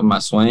was at with my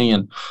swing.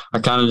 And I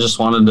kind of just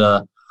wanted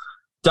to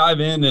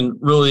dive in and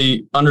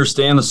really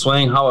understand the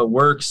swing, how it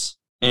works,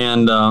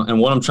 and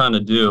what I'm trying to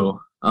do.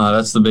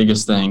 That's the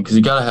biggest thing, because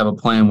you got to have a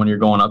plan when you're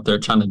going up there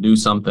trying to do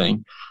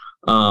something.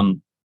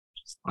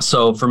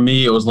 So for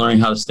me, it was learning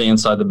how to stay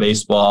inside the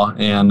baseball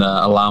and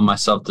allow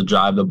myself to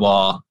drive the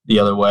ball the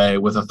other way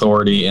with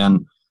authority.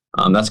 And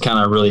that's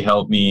kind of really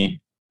helped me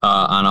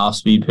on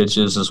off-speed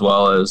pitches as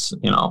well as,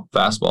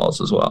 fastballs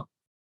as well.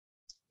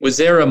 Was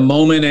there a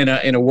moment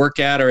in a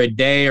workout or a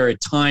day or a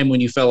time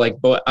when you felt like,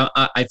 boy,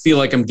 I feel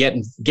like I'm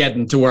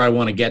getting to where I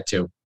want to get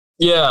to?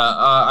 Yeah,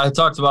 I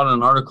talked about it in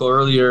an article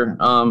earlier.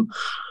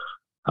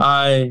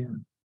 I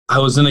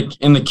was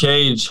in the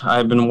cage.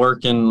 I've been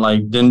working,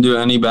 didn't do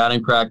any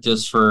batting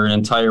practice for an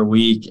entire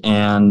week.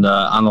 And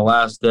on the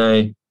last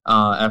day,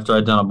 after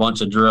I'd done a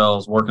bunch of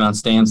drills, working on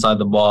staying inside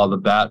the ball, the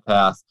bat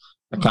path,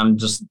 I kind of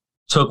just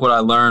took what I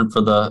learned for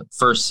the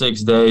first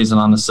 6 days.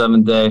 And on the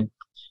 7th day,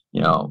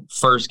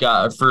 first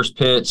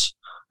pitch,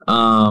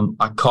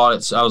 I caught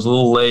it. I was a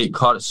little late,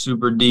 caught it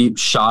super deep,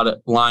 shot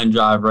it line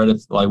drive right at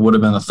would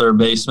have been the third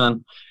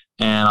baseman.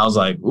 And I was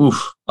like,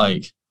 oof,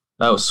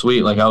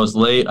 sweet. Like, I was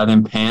late. I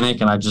didn't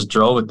panic, and I just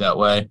drove it that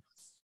way.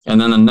 And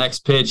then the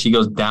next pitch, he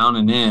goes down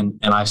and in,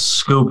 and I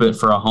scoop it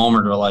for a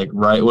homer to like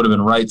right, would have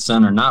been right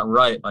center, not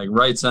right, like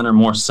right center,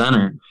 more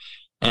center.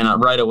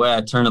 And right away,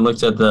 I turned and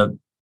looked at the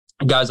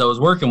guys I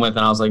was working with,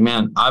 and I was like,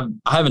 man, I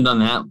haven't done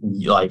that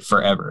like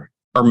forever,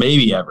 or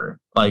maybe ever.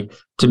 Like,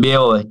 to be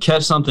able to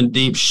catch something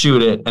deep,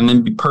 shoot it, and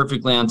then be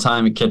perfectly on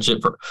time and catch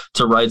it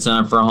to right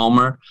center for a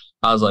homer.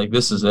 I was like,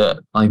 this is it.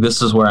 Like,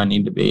 this is where I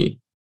need to be.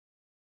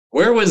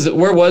 Where was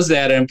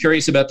that? I'm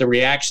curious about the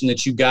reaction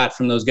that you got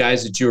from those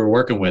guys that you were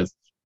working with.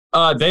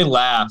 They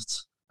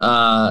laughed.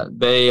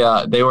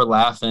 They were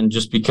laughing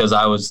just because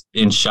I was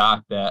in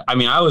shock.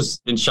 I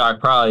was in shock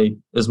probably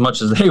as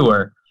much as they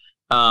were.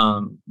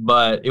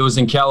 But it was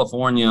in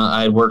California.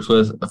 I had worked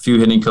with a few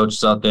hitting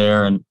coaches out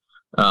there, and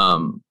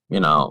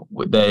it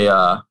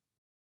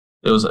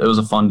was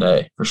a fun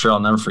day for sure. I'll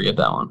never forget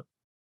that one.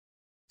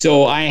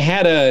 So I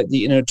had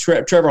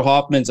Trevor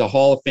Hoffman's a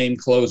Hall of Fame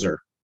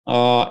closer.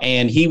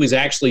 And he was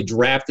actually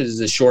drafted as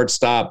a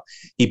shortstop.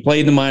 He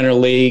played in the minor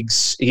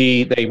leagues.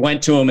 They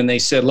went to him and they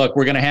said, look,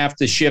 we're going to have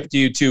to shift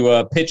you to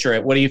a pitcher.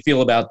 What do you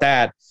feel about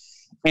that?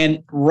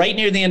 And right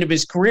near the end of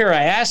his career,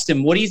 I asked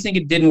him, what do you think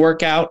it didn't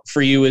work out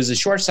for you as a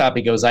shortstop?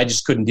 He goes, I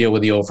just couldn't deal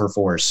with the 0 for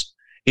 4s.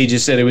 He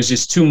just said it was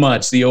just too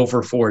much, the 0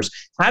 for 4s.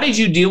 How did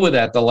you deal with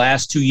that the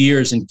last 2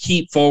 years and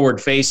keep forward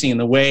facing in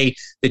the way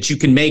that you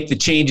can make the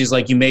changes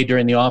like you made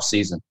during the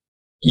offseason?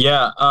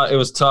 Yeah, it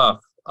was tough.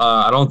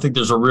 I don't think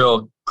there's a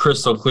real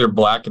crystal clear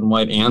black and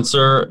white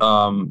answer.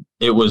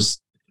 There was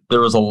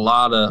a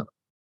lot of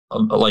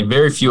like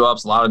very few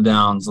ups, a lot of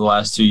downs the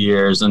last 2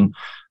 years. And,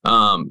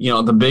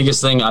 the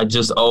biggest thing I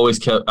just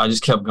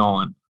kept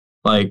going.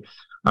 Like,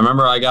 I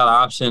remember I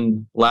got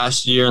optioned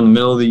last year in the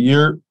middle of the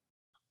year,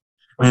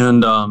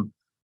 and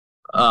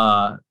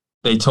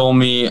they told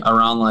me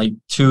around like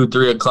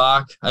 2-3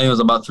 o'clock, I think it was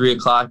about 3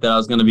 o'clock, that I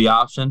was going to be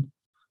optioned.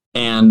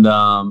 And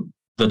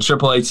the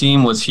AAA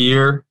team was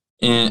here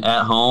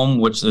at home,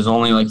 which is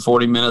only like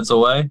 40 minutes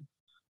away.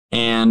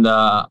 And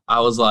I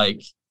was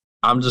like,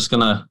 I'm just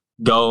going to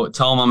go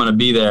tell them I'm going to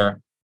be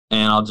there,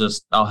 and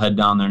I'll head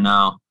down there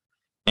now.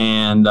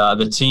 And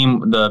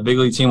the big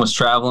league team was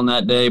traveling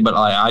that day, but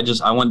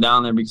I went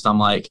down there because I'm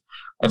like,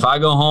 if I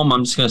go home,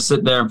 I'm just going to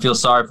sit there and feel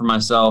sorry for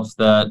myself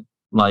that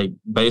like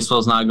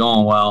baseball's not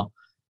going well.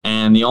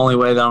 And the only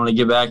way that I'm going to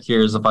get back here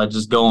is if I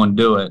just go and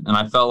do it. And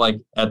I felt like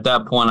at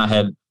that point I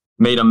had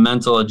made a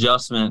mental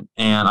adjustment,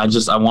 and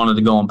I wanted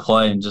to go and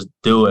play and just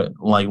do it,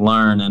 like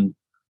learn. And,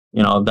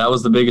 that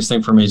was the biggest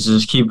thing for me, is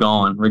just keep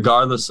going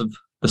regardless of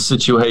the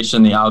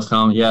situation, the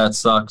outcome. Yeah, it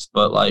sucks,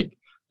 but like,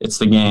 it's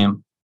the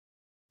game.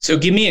 So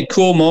give me a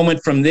cool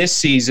moment from this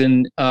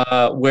season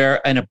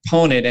where an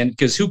opponent, and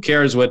because who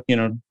cares what,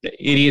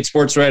 idiot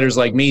sports writers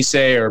like me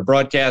say or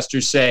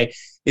broadcasters say,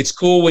 it's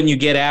cool when you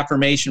get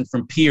affirmation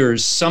from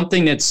peers,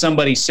 something that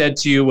somebody said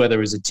to you, whether it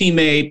was a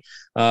teammate,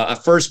 a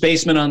first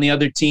baseman on the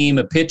other team,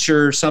 a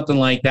pitcher, something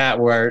like that,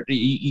 where,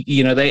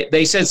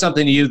 they said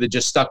something to you that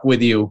just stuck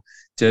with you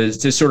to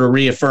sort of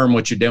reaffirm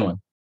what you're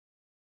doing.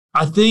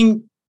 I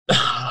think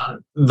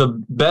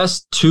the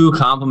best 2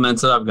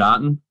 compliments that I've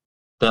gotten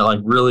that like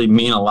really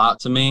mean a lot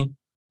to me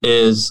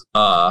is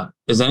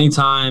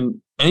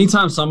anytime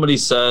somebody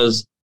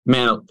says,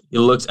 man, it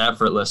looks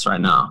effortless right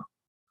now.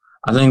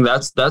 I think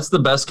that's the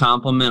best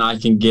compliment I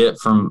can get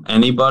from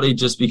anybody,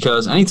 just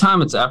because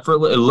anytime it's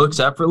effortless, it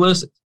looks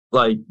effortless,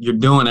 like you're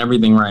doing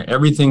everything right.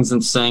 Everything's in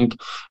sync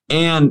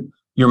and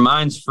your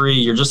mind's free.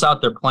 You're just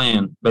out there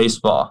playing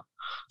baseball.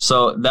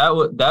 So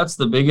that's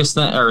the biggest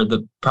thing, or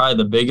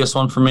probably the biggest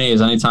one for me, is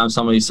anytime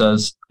somebody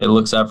says it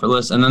looks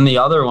effortless. And then the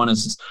other one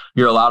is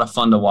you're a lot of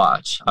fun to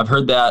watch. I've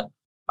heard that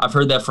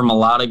from a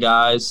lot of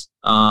guys,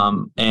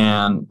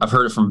 and I've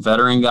heard it from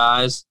veteran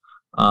guys,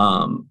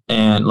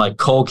 and like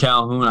Cole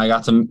Calhoun. I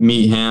got to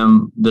meet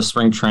him this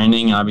spring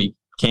training, and I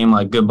became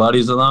like good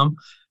buddies with him.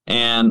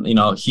 And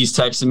he's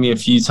texted me a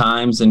few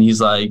times, and he's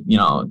like,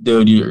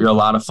 dude, you're a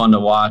lot of fun to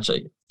watch.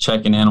 Like,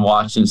 checking in,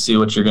 watching, see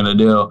what you're gonna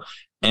do.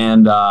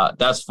 And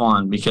that's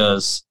fun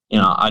because,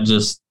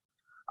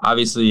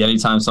 obviously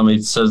anytime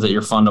somebody says that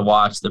you're fun to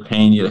watch, they're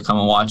paying you to come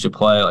and watch you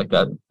play, like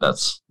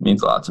that's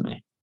means a lot to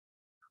me.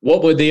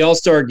 What would the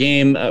All-Star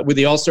game,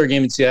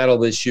 in Seattle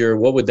this year,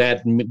 what would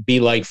that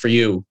be like for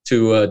you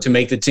to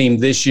make the team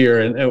this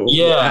year? And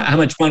how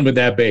much fun would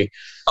that be?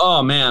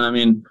 Oh, man. I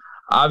mean,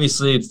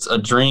 obviously it's a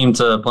dream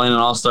to play in an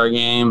All-Star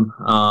game,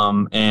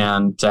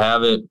 and to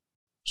have it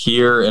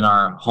here in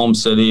our home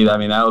city. I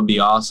mean, that would be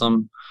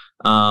awesome.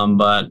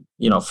 But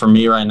for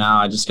me right now,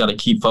 I just got to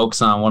keep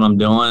focusing on what I'm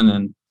doing.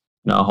 And,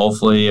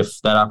 hopefully if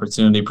that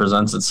opportunity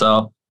presents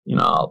itself,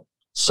 I'll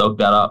soak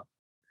that up.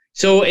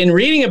 So in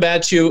reading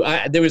about you,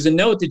 there was a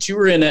note that you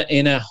were in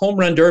a home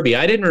run derby.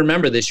 I didn't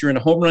remember this. You were in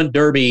a home run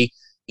derby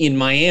in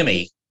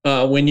Miami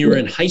when you were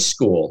in high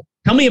school.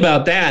 Tell me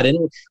about that. And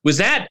was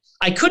that,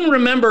 I couldn't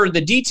remember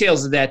the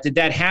details of that. Did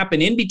that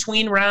happen in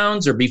between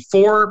rounds or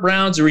before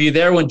rounds? Or were you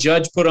there when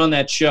Judge put on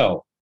that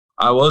show?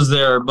 I was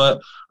there,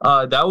 but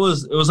it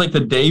was like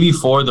the day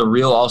before the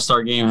real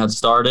All-Star game had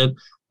started.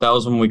 That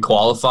was when we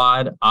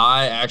qualified.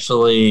 I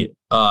actually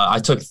I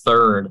took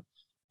third,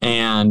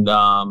 and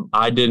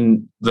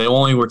they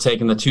only were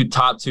taking the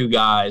top two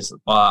guys.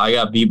 I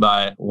got beat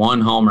by one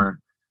homer,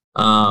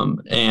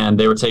 and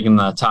they were taking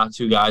the top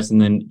two guys,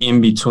 and then in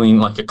between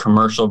like a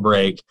commercial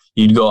break,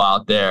 you'd go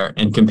out there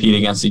and compete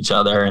against each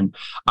other. And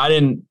I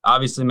didn't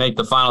obviously make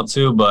the final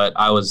two, but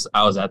I was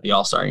at the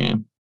All-Star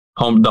game,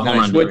 home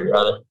run derby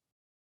rather.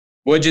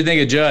 What'd you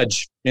think of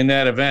Judge in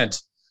that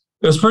event?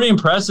 It was pretty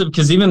impressive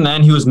because even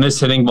then he was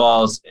mishitting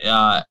balls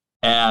at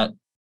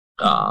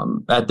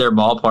their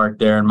ballpark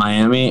there in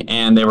Miami,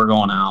 and they were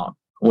going out,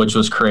 which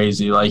was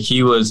crazy. Like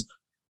he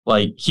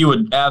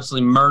would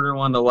absolutely murder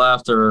one to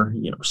left or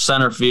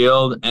center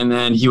field, and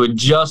then he would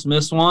just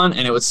miss one,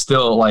 and it would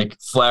still like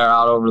flare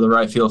out over the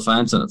right field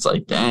fence, and it's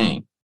like,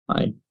 dang,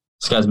 like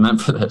this guy's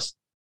meant for this.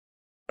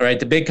 All right,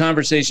 the big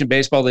conversation in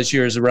baseball this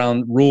year is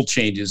around rule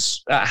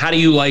changes. How do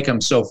you like them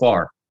so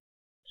far?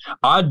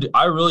 I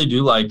really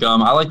do like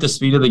them. I like the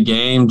speed of the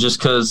game just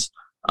because,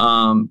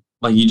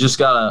 like you just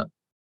gotta.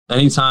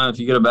 Anytime if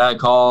you get a bad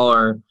call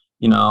or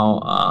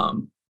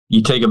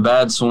you take a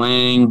bad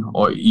swing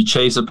or you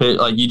chase a pitch,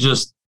 like you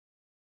just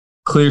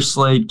clear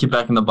slate, get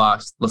back in the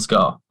box, let's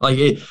go. Like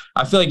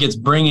I feel like it's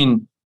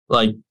bringing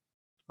like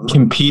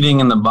competing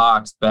in the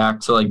box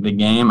back to like the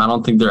game. I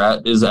don't think there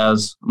is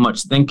as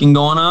much thinking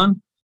going on,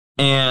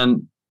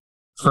 and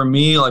for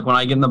me, like when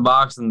I get in the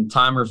box and the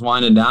timer's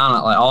winding down,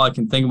 like all I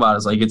can think about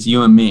is like it's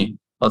you and me.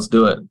 Let's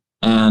do it,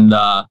 and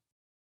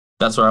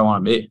that's where I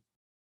want to be.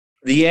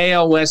 The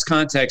AL West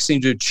context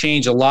seemed to have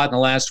changed a lot in the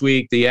last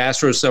week. The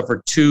Astros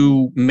suffered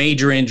two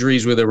major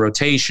injuries with a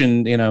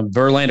rotation.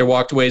 Verlander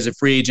walked away as a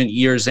free agent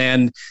year's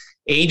end.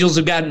 Angels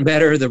have gotten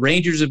better. The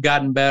Rangers have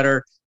gotten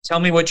better. Tell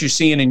me what you're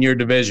seeing in your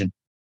division.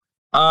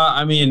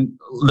 I mean,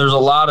 there's a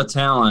lot of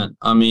talent.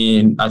 I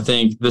mean, I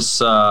think this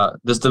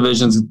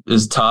division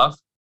is tough.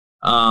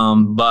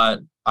 But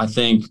I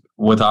think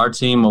with our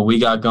team, what we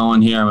got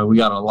going here, I mean, we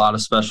got a lot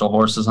of special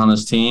horses on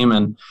this team.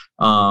 And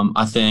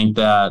I think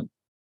that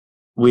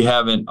we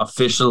haven't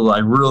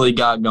officially really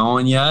got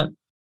going yet.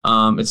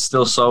 It's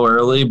still so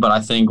early, but I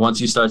think once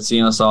you start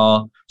seeing us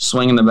all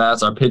swinging the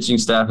bats, our pitching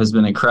staff has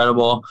been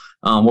incredible.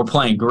 We're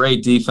playing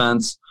great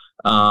defense.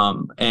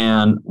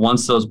 And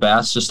once those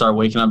bats just start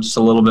waking up just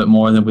a little bit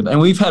more and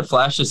we've had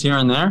flashes here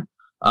and there.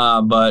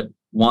 But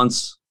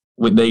once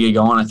they get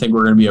going, I think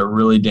we're going to be a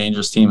really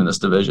dangerous team in this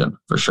division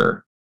for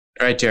sure.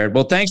 All right, Jared.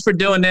 Well, thanks for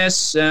doing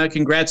this.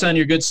 Congrats on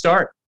your good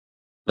start.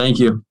 Thank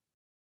you.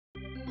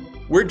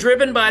 We're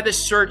driven by the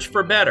search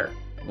for better.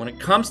 When it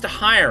comes to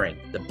hiring,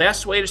 the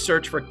best way to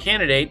search for a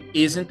candidate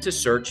isn't to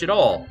search at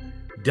all.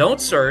 Don't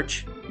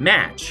search,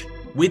 match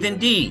with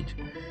Indeed.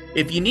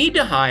 If you need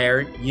to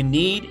hire, you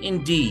need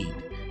Indeed.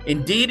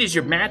 Indeed is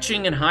your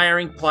matching and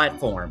hiring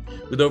platform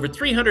with over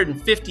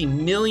 350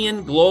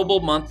 million global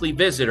monthly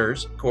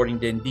visitors,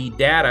 according to Indeed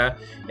data,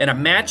 and a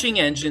matching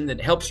engine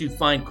that helps you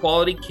find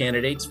quality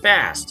candidates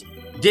fast.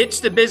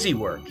 Ditch the busy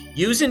work.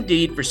 Use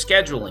Indeed for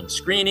scheduling,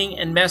 screening,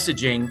 and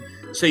messaging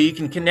so you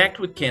can connect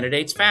with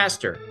candidates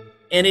faster.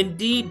 And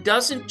Indeed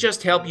doesn't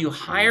just help you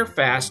hire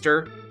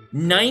faster.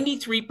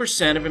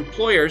 93% of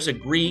employers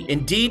agree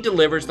Indeed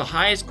delivers the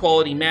highest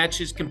quality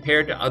matches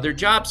compared to other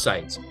job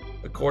sites,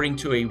 according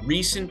to a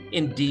recent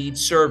Indeed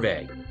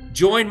survey.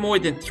 Join more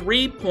than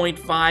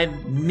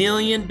 3.5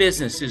 million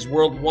businesses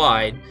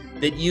worldwide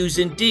that use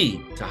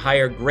Indeed to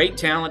hire great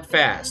talent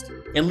fast.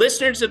 And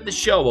listeners of the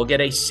show will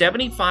get a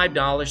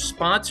 $75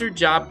 sponsored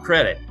job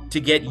credit to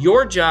get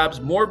your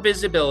jobs more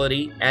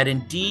visibility at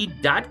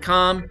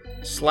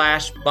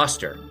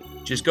Indeed.com/Buster.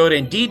 Just go to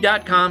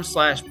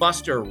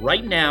Indeed.com/Buster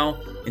right now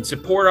and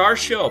support our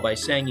show by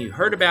saying you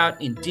heard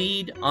about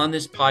Indeed on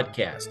this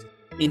podcast.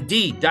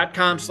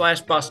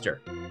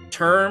 Indeed.com/Buster.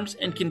 Terms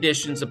and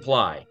conditions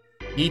apply.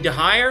 Need to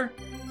hire?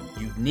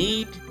 You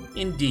need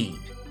Indeed.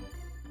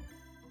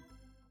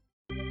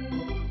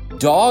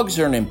 Dogs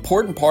are an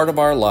important part of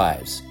our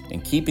lives,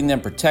 and keeping them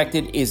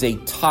protected is a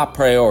top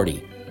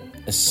priority,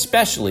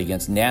 especially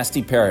against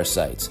nasty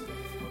parasites.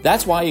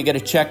 That's why you got to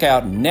check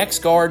out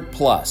NexGard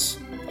Plus,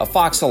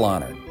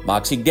 Afoxolaner,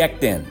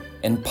 Moxidectin,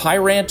 and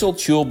Pyrantel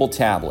chewable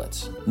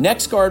tablets.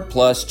 NexGard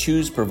Plus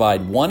chews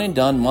provide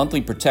one-and-done monthly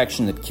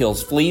protection that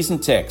kills fleas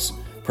and ticks,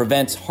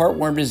 prevents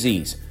heartworm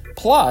disease.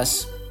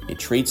 Plus, it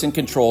treats and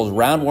controls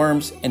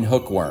roundworms and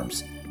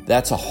hookworms.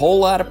 That's a whole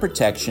lot of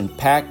protection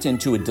packed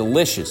into a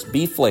delicious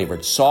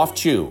beef-flavored soft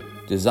chew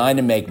designed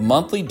to make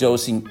monthly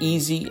dosing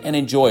easy and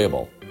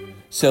enjoyable.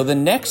 So the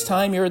next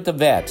time you're at the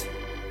vet,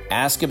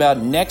 ask about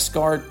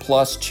NexGard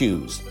Plus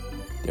chews.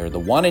 They're the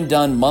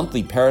one-and-done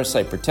monthly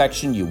parasite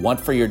protection you want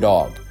for your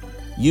dog.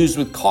 Used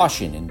with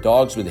caution in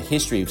dogs with a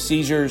history of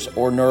seizures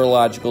or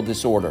neurological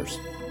disorders.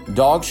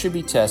 Dogs should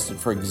be tested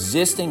for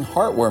existing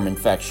heartworm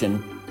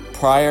infection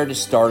prior to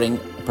starting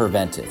a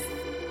preventive.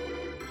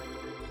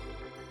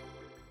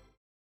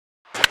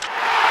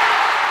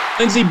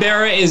 Lindsay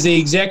Berra is the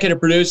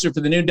executive producer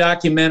for the new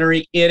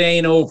documentary, It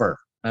Ain't Over,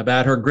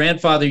 about her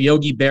grandfather,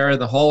 Yogi Berra,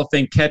 the Hall of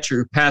Fame catcher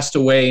who passed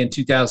away in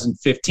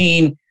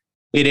 2015.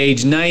 at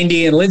age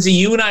 90. And Lindsay,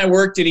 you and I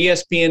worked at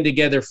ESPN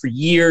together for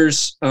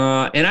years.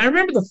 And I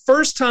remember the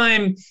first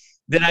time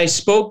that I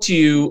spoke to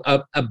you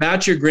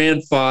about your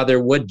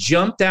grandfather, what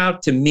jumped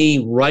out to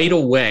me right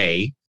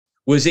away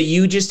was that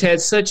you just had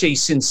such a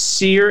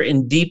sincere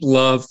and deep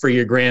love for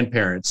your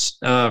grandparents,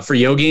 for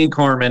Yogi and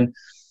Carmen,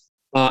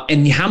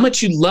 and how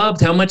much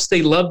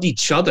they loved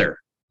each other.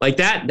 Like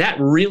that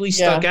really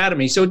stuck out to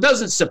me. So it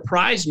doesn't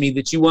surprise me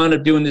that you wound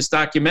up doing this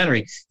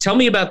documentary. Tell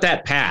me about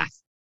that path.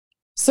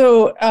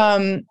 So,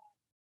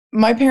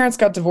 my parents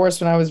got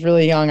divorced when I was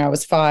really young. I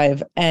was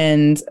 5,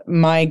 and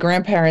my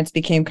grandparents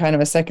became kind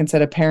of a second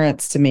set of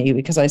parents to me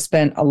because I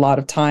spent a lot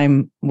of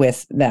time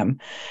with them.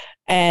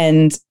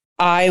 And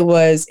I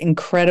was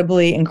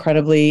incredibly,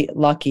 incredibly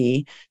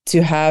lucky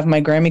to have my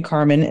Grammy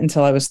Carmen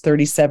until I was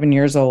 37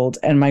 years old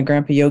and my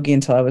Grandpa Yogi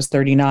until I was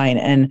 39.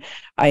 And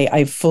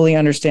I fully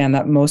understand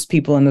that most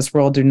people in this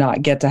world do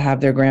not get to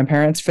have their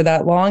grandparents for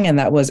that long. And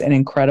that was an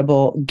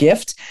incredible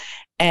gift.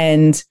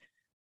 And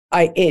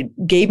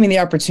it gave me the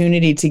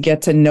opportunity to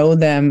get to know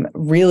them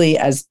really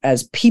as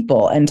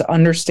people and to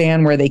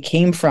understand where they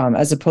came from,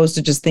 as opposed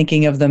to just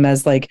thinking of them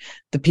as like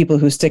the people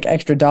who stick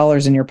extra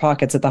dollars in your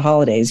pockets at the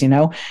holidays. You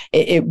know,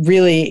 it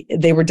really,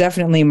 they were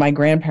definitely my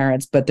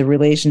grandparents, but the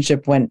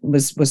relationship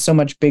was so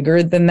much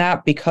bigger than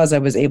that because I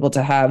was able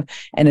to have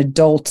an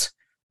adult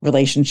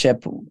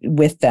relationship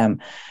with them.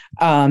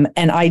 And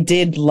I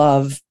did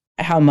love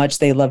how much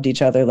they loved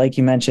each other. Like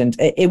you mentioned,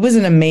 it was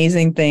an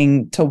amazing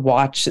thing to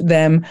watch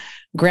them.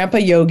 Grandpa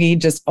Yogi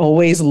just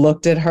always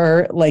looked at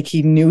her like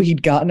he knew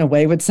he'd gotten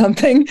away with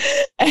something.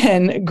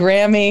 And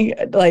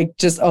Grammy like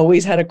just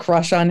always had a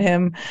crush on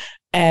him.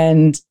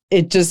 And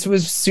it just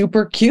was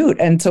super cute.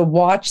 And to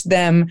watch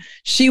them,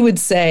 she would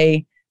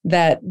say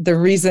that the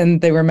reason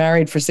they were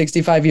married for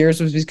 65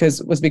 years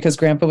was because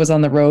Grandpa was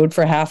on the road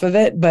for half of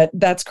it, but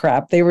that's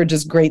crap. They were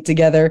just great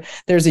together.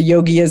 There's a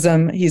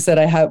Yogiism. He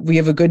said, we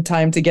have a good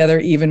time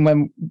together even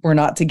when we're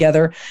not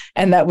together.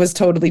 And that was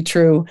totally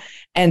true.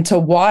 And to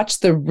watch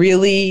the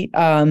really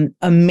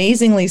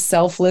amazingly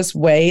selfless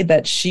way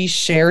that she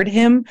shared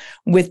him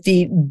with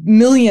the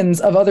millions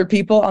of other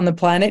people on the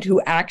planet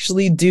who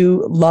actually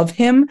do love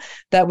him,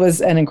 that was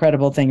an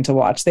incredible thing to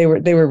watch. They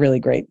were really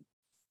great.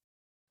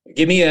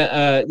 Give me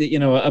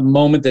a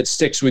moment that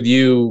sticks with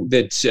you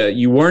that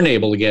you weren't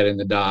able to get in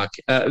the doc.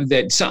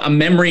 That's a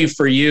memory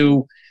for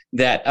you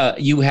that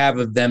you have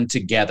of them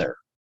together.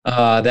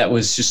 That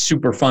was just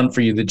super fun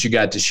for you that you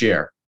got to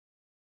share.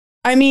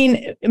 I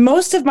mean,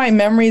 most of my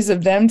memories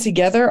of them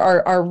together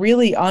are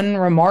really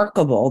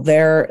unremarkable.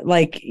 They're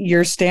like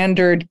your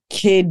standard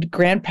kid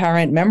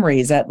grandparent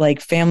memories at like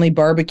family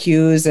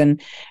barbecues and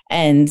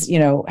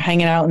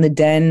hanging out in the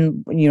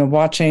den,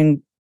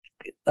 watching.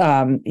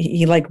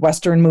 He liked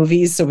Western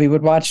movies, so we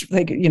would watch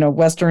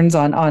Westerns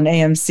on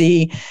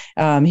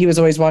AMC. He was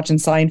always watching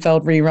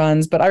Seinfeld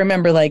reruns, but I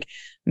remember like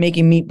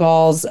making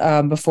meatballs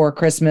before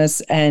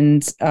Christmas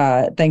and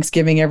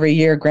Thanksgiving every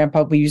year.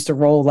 Grandpa, we used to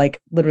roll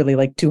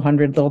literally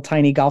 200 little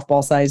tiny golf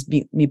ball sized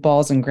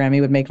meatballs, and Grammy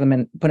would make them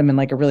and put them in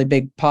like a really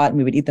big pot, and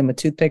we would eat them with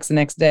toothpicks the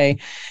next day.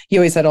 He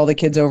always had all the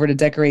kids over to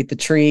decorate the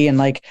tree,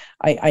 and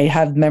I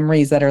have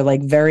memories that are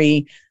like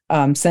very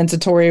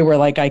sensatory, where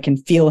like I can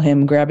feel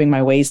him grabbing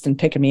my waist and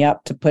picking me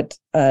up to put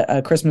a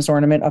Christmas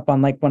ornament up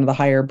on like one of the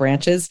higher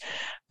branches.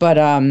 But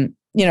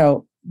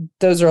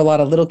those are a lot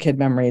of little kid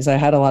memories. I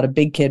had a lot of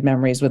big kid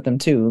memories with them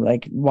too,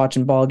 like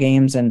watching ball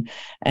games and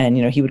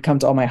he would come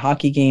to all my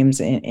hockey games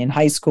in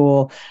high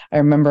school. I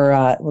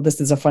remember, this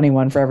is a funny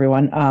one for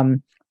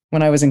everyone.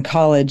 When I was in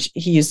college,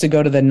 he used to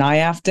go to the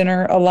NIAF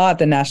dinner a lot,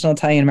 the National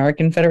Italian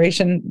American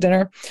Federation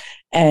dinner.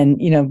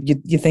 And,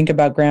 you think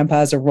about Grandpa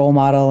as a role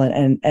model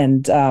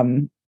and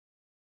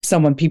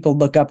someone people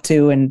look up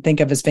to and think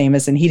of as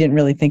famous. And he didn't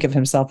really think of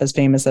himself as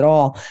famous at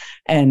all.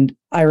 And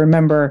I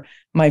remember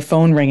my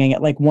phone ringing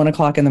at like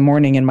 1:00 in the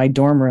morning in my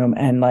dorm room.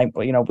 And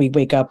we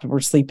wake up,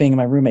 we're sleeping, and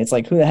my roommate's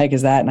like, who the heck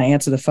is that? And I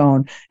answer the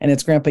phone, and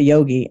it's Grandpa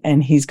Yogi.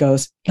 And he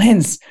goes,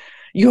 Linz,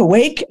 you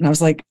awake? And I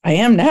was like, I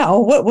am now.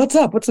 What's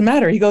up? What's the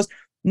matter? He goes,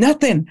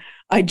 nothing.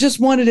 I just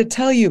wanted to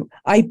tell you,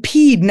 I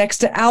peed next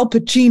to Al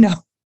Pacino.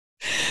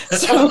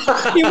 So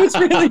he was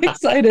really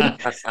excited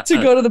to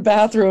go to the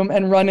bathroom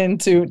and run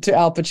into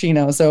Al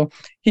Pacino. So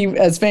he,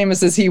 as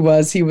famous as he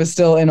was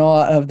still in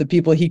awe of the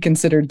people he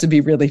considered to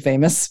be really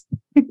famous.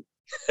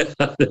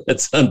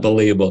 That's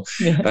unbelievable.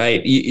 Yeah. All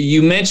right.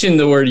 You mentioned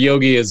the word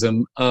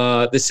Yogiism.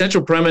 The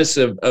central premise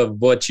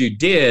of what you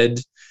did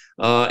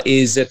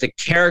is that the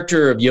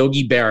character of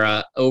Yogi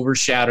Berra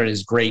overshadowed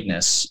his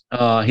greatness,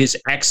 his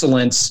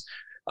excellence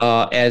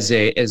as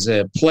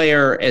a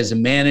player, as a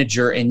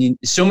manager. And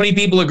so many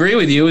people agree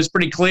with you. It's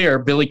pretty clear.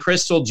 Billy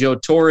Crystal, Joe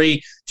Torre,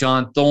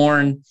 John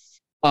Thorne.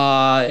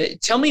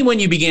 Tell me when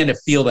you began to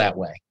feel that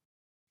way.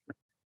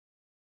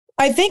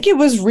 I think it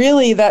was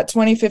really that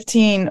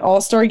 2015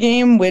 All-Star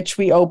game, which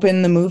we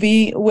opened the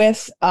movie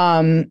with.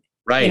 Right.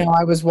 Right. You know,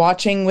 I was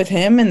watching with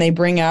him and they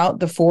bring out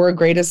the 4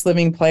 greatest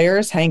living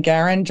players, Hank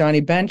Aaron, Johnny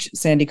Bench,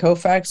 Sandy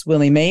Koufax,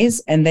 Willie Mays,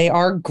 and they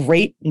are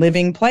great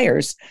living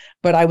players.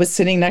 But I was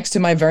sitting next to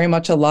my very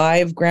much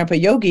alive Grandpa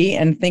Yogi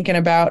and thinking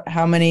about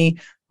how many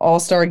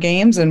All-Star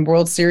games and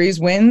World Series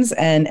wins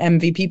and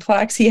MVP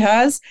plaques he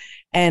has.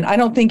 And I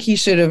don't think he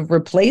should have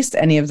replaced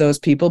any of those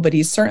people, but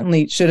he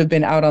certainly should have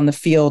been out on the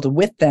field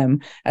with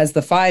them as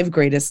the 5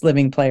 greatest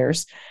living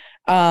players.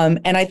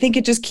 And I think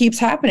it just keeps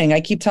happening.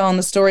 I keep telling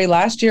the story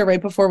last year,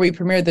 right before we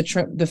premiered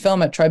the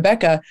film at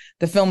Tribeca.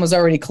 The film was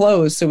already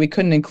closed, so we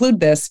couldn't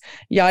include this.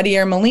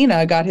 Yadier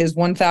Molina got his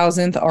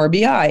 1,000th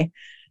RBI.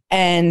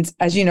 And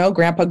as you know,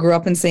 Grandpa grew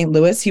up in St.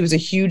 Louis. He was a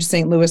huge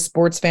St. Louis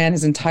sports fan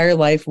his entire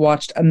life,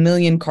 watched a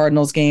million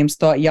Cardinals games,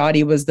 thought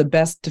Yadi was the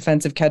best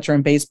defensive catcher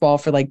in baseball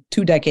for like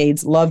 2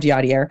 decades, loved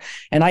Yadier.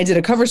 And I did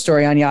a cover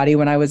story on Yadi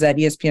when I was at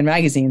ESPN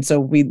Magazine. So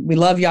we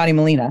love Yadi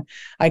Molina.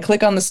 I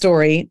click on the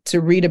story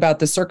to read about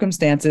the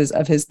circumstances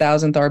of his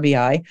 1,000th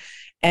RBI.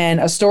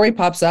 And a story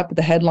pops up.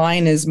 The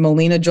headline is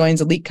Molina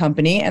joins elite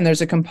company. And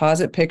there's a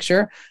composite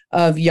picture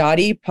of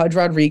Yadi, Pudge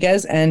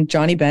Rodriguez, and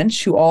Johnny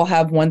Bench, who all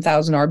have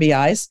 1,000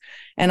 RBIs.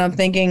 And I'm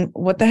thinking,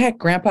 what the heck?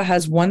 Grandpa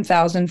has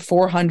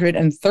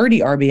 1,430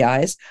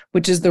 RBIs,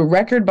 which is the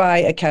record by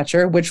a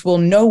catcher, which will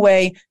no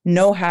way,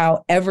 no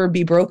how ever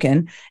be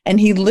broken. And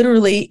he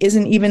literally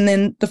isn't even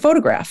in the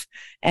photograph.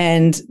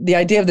 And the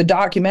idea of the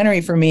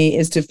documentary for me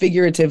is to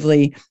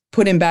figuratively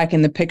put him back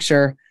in the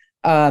picture,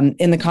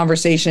 in the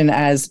conversation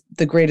as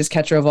the greatest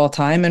catcher of all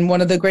time and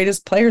one of the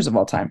greatest players of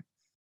all time.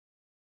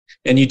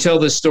 And you tell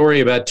this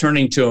story about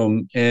turning to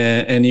him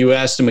and you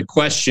asked him a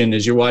question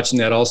as you're watching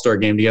that All-Star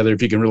game together,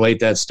 if you can relate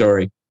that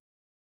story.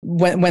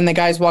 When the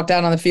guys walked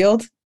out on the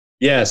field?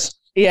 Yes.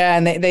 Yeah,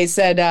 and they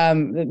said,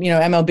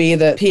 MLB,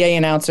 the PA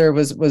announcer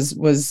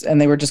was, and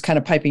they were just kind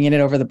of piping in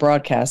it over the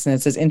broadcast, and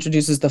it says,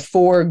 introduces the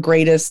 4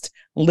 greatest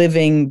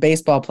living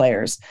baseball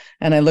players.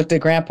 And I looked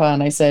at Grandpa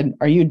and I said,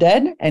 are you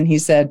dead? And he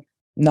said,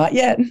 not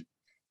yet.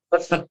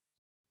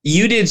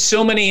 You did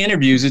so many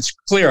interviews. It's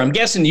clear. I'm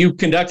guessing you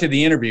conducted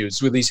the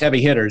interviews with these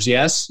heavy hitters.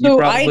 Yes. So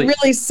I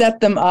really set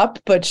them up,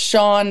 but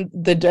Sean,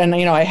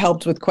 I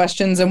helped with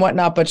questions and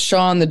whatnot, but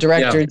Sean, the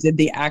director, did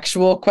the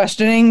actual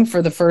questioning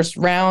for the first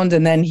round.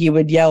 And then he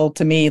would yell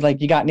to me, like,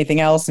 you got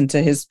anything else? And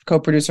to his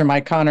co-producer,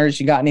 Mike Connors,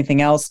 you got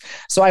anything else?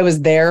 So I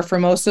was there for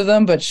most of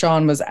them, but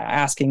Sean was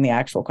asking the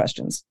actual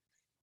questions.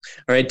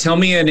 All right. Tell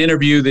me an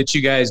interview that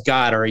you guys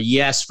got, or a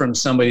yes from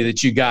somebody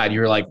that you got.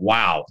 You're like,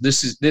 wow,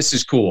 this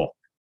is cool.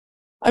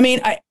 I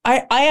mean, I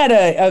had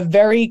a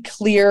very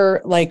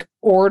clear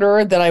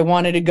order that I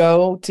wanted to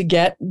go to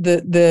get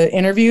the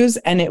interviews.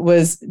 And it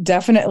was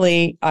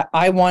definitely,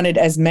 I wanted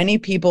as many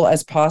people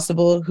as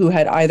possible who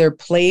had either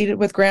played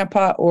with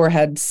Grandpa or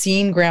had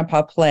seen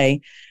Grandpa play.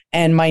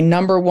 And my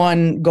number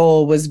one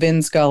goal was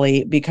Vin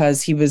Scully,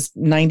 because he was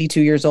 92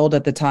 years old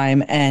at the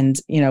time.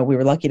 And, we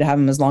were lucky to have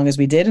him as long as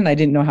we did. And I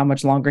didn't know how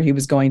much longer he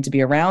was going to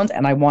be around.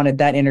 And I wanted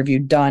that interview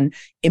done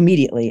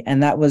immediately.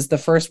 And that was the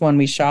first one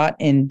we shot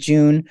in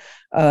June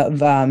of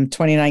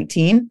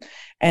 2019.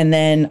 And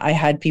then I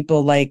had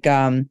people like,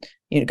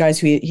 guys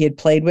who he had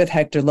played with,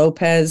 Hector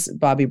Lopez,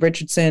 Bobby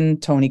Richardson,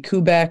 Tony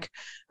Kubek,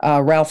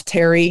 Ralph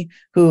Terry,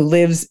 who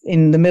lives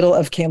in the middle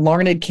of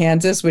Larned,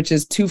 Kansas, which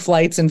is 2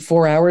 flights in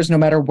 4 hours, no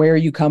matter where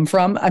you come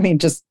from. I mean,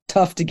 just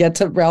tough to get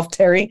to Ralph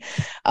Terry.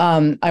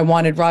 I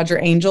wanted Roger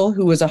Angel,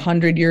 who was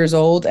 100 years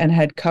old and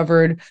had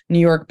covered New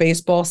York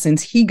baseball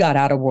since he got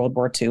out of World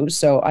War II.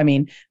 So, I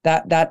mean,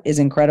 that is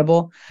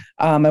incredible.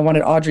 I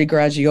wanted Audrey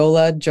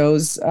Garagiola,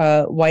 Joe's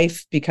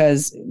wife,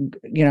 because,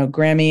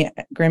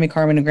 Grammy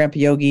Carmen and Grandpa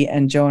Yogi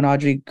and Joe and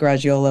Audrey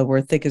Garagiola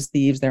were thick as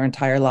thieves their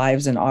entire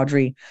lives. And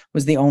Audrey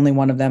was the only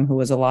one of them who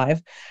was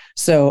alive.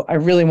 So I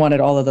really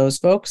wanted all of those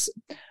folks.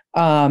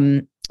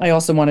 I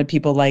also wanted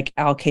people like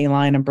Al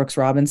Kaline and Brooks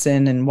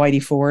Robinson and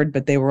Whitey Ford,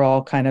 but they were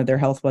all their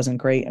health wasn't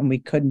great and we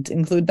couldn't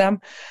include them.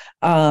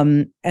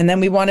 And then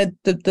we wanted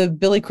the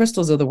Billy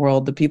Crystals of the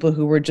world, the people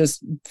who were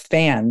just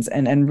fans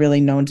and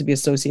really known to be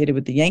associated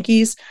with the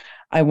Yankees.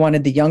 I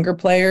wanted the younger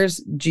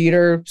players,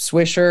 Jeter,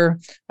 Swisher,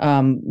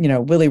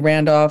 Willie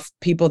Randolph,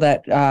 people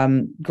that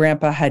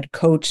Grandpa had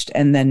coached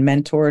and then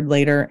mentored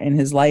later in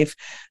his life,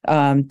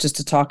 just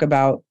to talk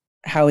about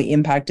how he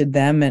impacted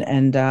them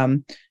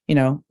and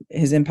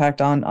his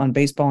impact on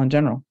baseball in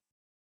general.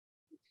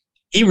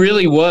 He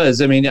really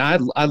was. I mean, I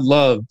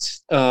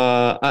loved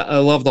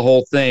the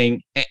whole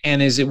thing.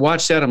 And as I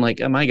watched that, I'm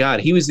like, oh my God,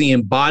 he was the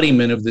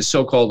embodiment of the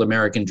so-called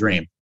American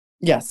dream.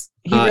 Yes.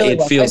 He really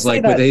it feels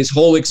like with his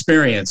whole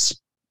experience.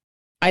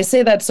 I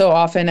say that so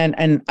often,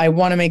 and I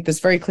want to make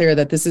this very clear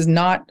that this is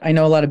not, I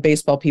know a lot of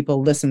baseball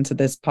people listen to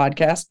this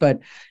podcast, but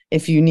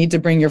if you need to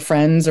bring your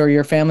friends or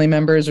your family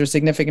members or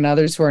significant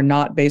others who are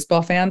not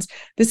baseball fans,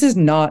 this is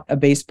not a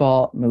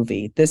baseball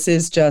movie. This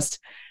is just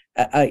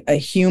a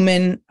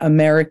human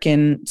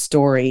American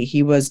story.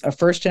 He was a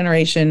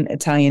first-generation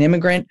Italian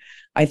immigrant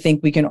I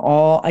think we can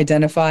all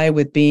identify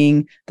with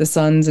being the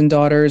sons and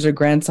daughters or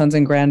grandsons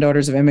and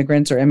granddaughters of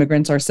immigrants or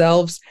immigrants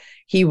ourselves.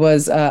 He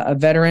was a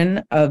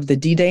veteran of the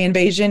D-Day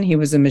invasion. He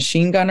was a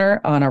machine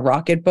gunner on a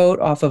rocket boat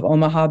off of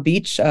Omaha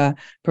Beach,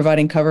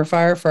 providing cover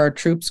fire for our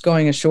troops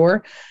going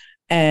ashore.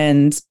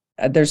 And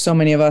there's so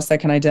many of us that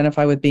can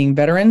identify with being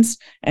veterans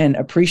and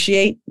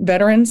appreciate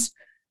veterans.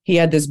 He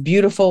had this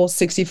beautiful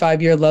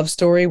 65-year love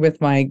story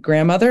with my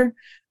grandmother.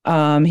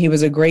 He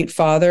was a great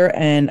father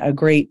and a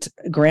great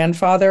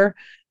grandfather.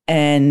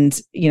 And,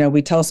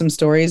 we tell some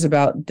stories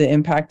about the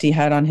impact he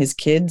had on his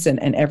kids, and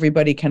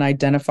everybody can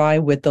identify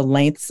with the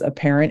lengths a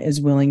parent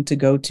is willing to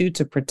go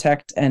to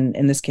protect and,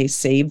 in this case,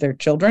 save their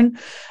children.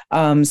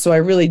 So I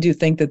really do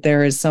think that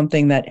there is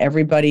something that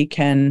everybody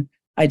can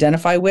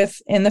identify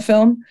with in the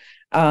film.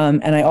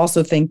 And I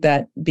also think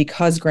that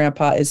because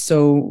Grandpa is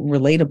so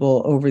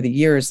relatable over the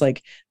years,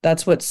 like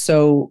that's what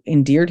so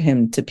endeared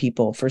him to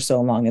people for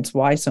so long. It's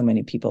why so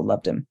many people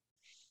loved him.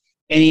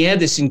 And he had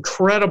this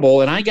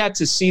incredible, and I got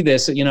to see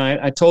this,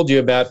 I told you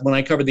about when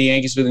I covered the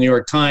Yankees for the New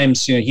York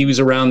Times, he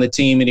was around the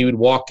team and he would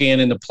walk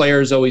in and the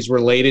players always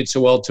related so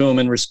well to him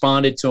and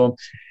responded to him.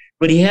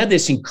 But he had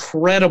this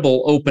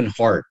incredible open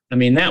heart. I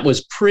mean, that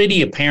was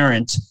pretty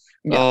apparent.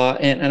 Yeah.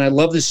 And I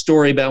love this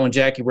story about when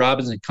Jackie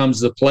Robinson comes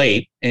to the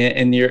plate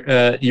and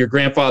your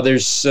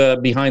grandfather's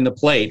behind the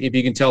plate, if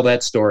you can tell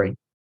that story.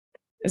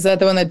 Is that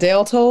the one that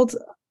Dale told?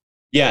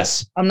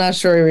 Yes. I'm not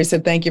sure. He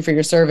said, thank you for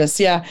your service.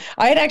 Yeah.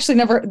 I had actually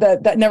never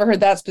heard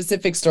that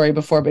specific story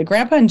before, but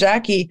Grandpa and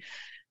Jackie,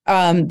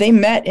 they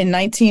met in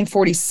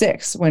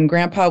 1946 when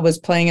Grandpa was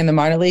playing in the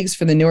minor leagues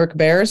for the Newark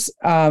Bears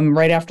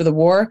right after the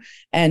war.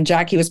 And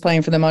Jackie was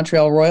playing for the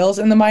Montreal Royals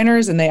in the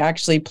minors, and they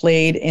actually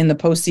played in the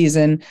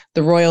postseason.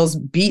 The Royals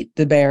beat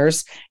the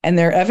Bears, and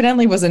there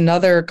evidently was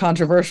another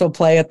controversial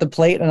play at the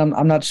plate, and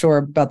I'm not sure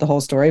about the whole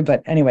story.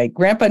 But anyway,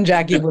 Grandpa and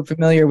Jackie were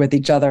familiar with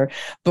each other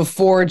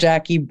before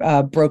Jackie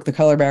broke the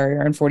color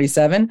barrier in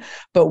 47.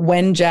 But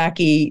when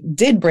Jackie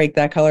did break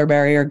that color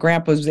barrier,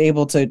 Grandpa was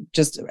able to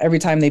just, every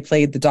time they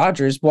played the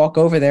Dodgers, walk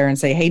over there and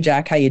say, hey,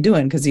 Jack, how you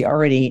doing? Because he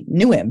already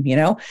knew him,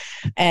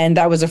 and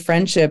that was a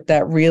friendship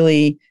that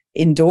really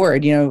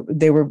endured.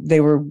 They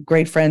were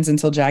great friends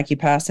until Jackie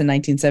passed in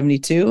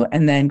 1972.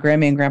 And then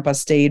Grammy and Grandpa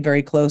stayed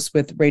very close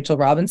with Rachel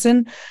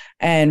Robinson.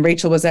 And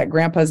Rachel was at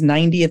Grandpa's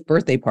 90th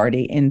birthday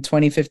party in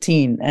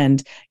 2015.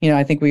 And,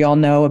 I think we all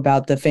know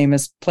about the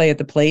famous play at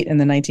the plate in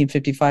the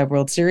 1955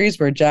 World Series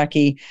where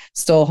Jackie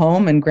stole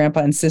home and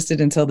Grandpa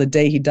insisted until the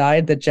day he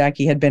died that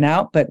Jackie had been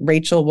out. But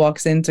Rachel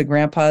walks into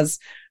Grandpa's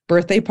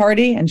birthday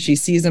party and she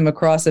sees him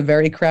across a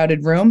very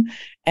crowded room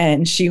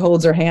and she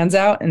holds her hands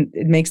out and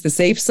it makes the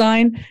safe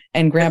sign,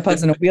 and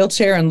Grandpa's in a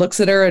wheelchair and looks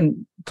at her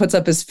and puts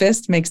up his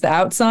fist, makes the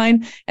out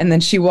sign, and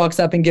then she walks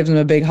up and gives him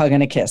a big hug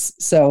and a kiss.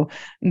 So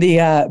the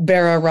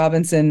Berra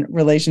Robinson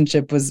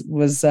relationship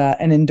was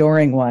an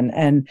enduring one.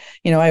 And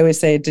I always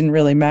say it didn't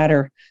really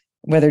matter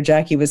whether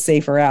Jackie was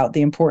safe or out.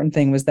 The important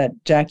thing was that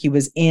Jackie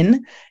was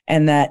in,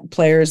 and that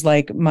players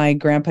like my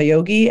grandpa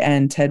Yogi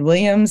and Ted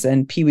Williams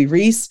and Pee Wee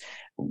Reese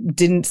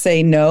didn't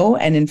say no,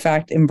 and in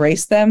fact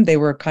embraced them. They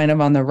were kind of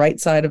on the right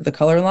side of the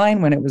color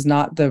line when it was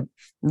not the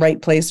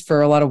right place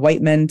for a lot of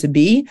white men to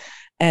be.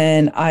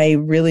 And I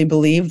really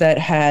believe that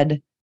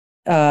had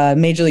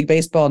Major League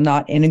Baseball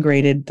not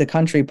integrated, the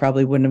country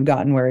probably wouldn't have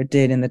gotten where it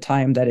did in the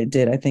time that it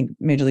did. I think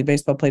Major League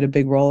Baseball played a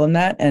big role in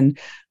that. And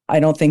I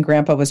don't think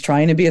Grandpa was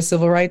trying to be a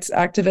civil rights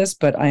activist,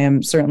 but I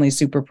am certainly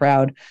super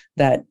proud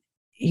that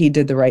he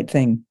did the right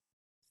thing.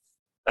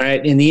 All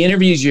right. In the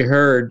interviews you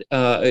heard,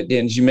 and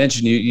as you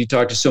mentioned, you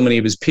talked to so many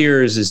of his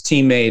peers, his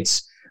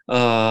teammates.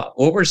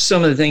 What were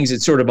some of the things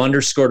that sort of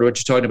underscored what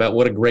you're talking about,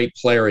 what a great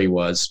player he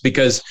was?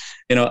 Because,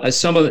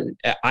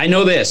 I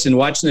know this, and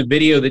watching the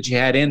video that you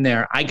had in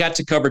there, I got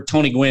to cover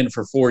Tony Gwynn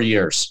for 4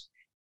 years.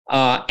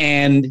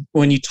 And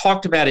when you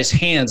talked about his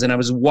hands, and I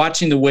was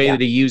watching the way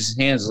that he used his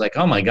hands, I was like,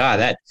 oh my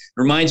God, that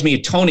reminds me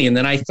of Tony. And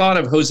then I thought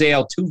of Jose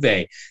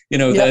Altuve, the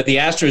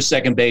Astros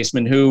second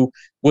baseman, who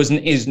was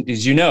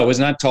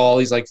not tall.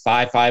 He's like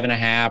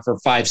 5'5.5" or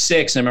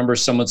 5'6". I remember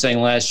someone saying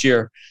last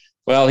year,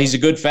 well, he's a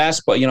good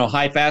fastball,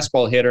 high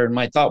fastball hitter. And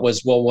my thought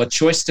was, well, what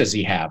choice does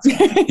he have?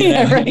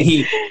 Right.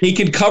 He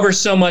can cover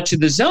so much of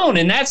the zone.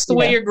 And that's the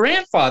way your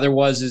grandfather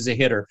was as a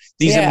hitter.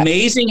 These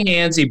amazing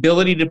hands, the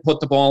ability to put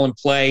the ball in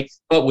play,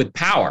 but with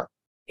power.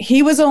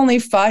 He was only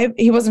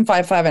he wasn't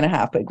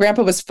 5'5.5", but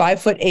Grandpa was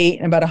 5'8"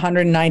 and about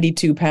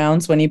 192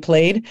 pounds when he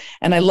played.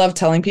 And I love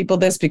telling people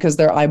this because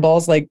their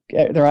eyeballs,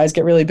 their eyes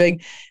get really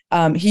big.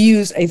 He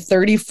used a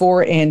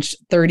 34-inch,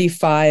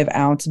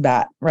 35-ounce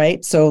bat,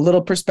 right? So a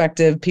little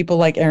perspective, people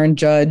like Aaron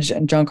Judge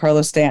and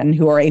Giancarlo Stanton,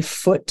 who are a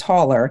foot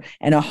taller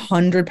and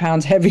 100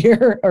 pounds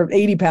heavier or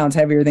 80 pounds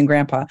heavier than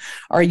Grandpa,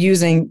 are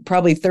using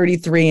probably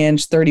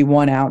 33-inch,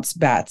 31-ounce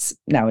bats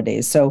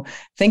nowadays. So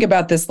think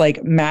about this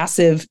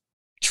massive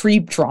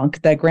tree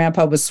trunk that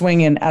Grandpa was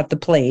swinging at the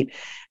plate.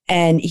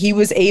 And he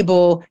was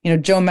able,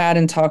 Joe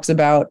Madden talks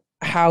about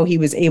how he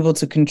was able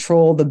to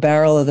control the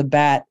barrel of the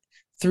bat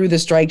through the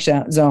strike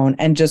zone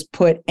and just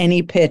put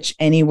any pitch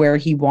anywhere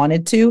he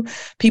wanted to.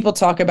 People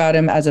talk about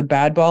him as a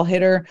bad ball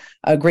hitter,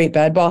 a great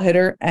bad ball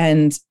hitter,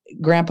 and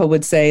Grandpa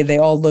would say they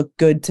all look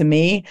good to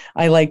me.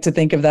 I like to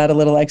think of that a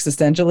little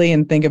existentially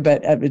and think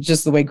about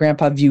just the way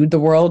Grandpa viewed the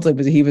world.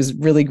 He was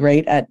really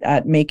great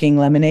at making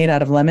lemonade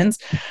out of lemons,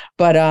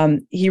 but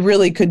he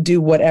really could do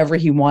whatever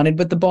he wanted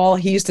with the ball.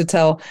 He used to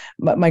tell,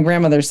 my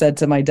grandmother said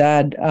to my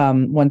dad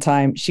one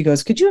time, she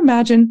goes, "Could you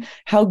imagine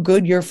how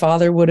good your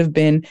father would have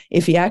been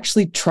if he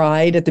actually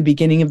tried at the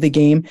beginning of the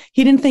game?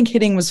 He didn't think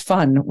hitting was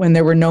fun when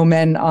there were no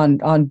men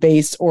on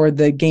base or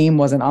the game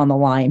wasn't on the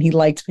line. He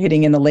liked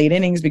hitting in the late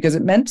innings because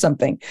it meant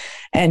something."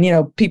 And,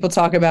 people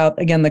talk about,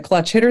 again, the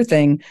clutch hitter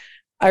thing.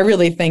 I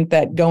really think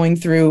that going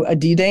through a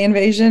D-Day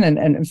invasion and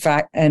in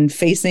fact, and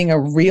facing a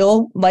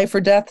real life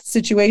or death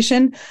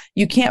situation,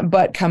 you can't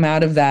but come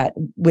out of that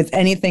with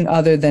anything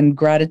other than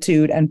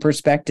gratitude and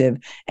perspective.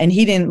 And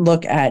he didn't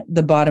look at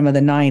the bottom of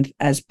the ninth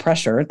as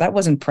pressure. That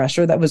wasn't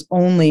pressure. That was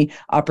only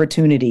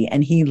opportunity.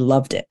 And he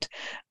loved it.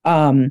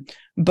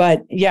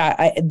 But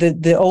yeah,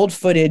 the old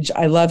footage,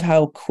 I love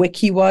how quick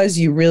he was.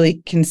 You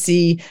really can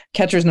see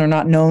catchers are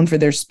not known for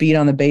their speed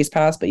on the base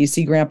pass, but you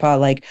see Grandpa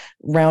like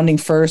rounding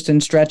first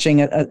and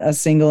stretching a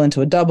single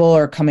into a double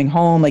or coming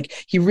home.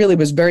 Like he really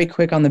was very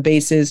quick on the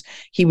bases.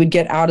 He would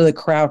get out of the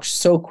crouch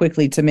so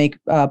quickly to make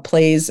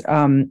plays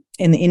in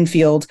the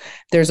infield.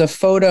 There's a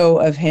photo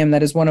of him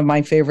that is one of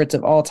my favorites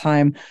of all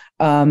time.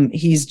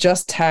 He's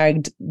just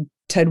tagged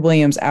Ted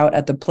Williams out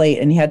at the plate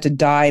and he had to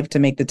dive to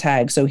make the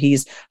tag. So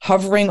he's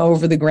hovering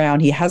over the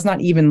ground. He has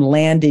not even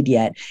landed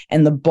yet.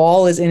 And the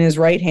ball is in his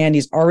right hand.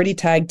 He's already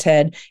tagged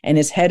Ted and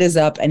his head is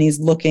up and he's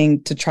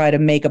looking to try to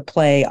make a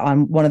play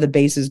on one of the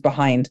bases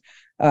behind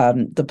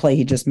the play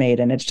he just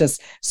made. And it's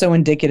just so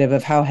indicative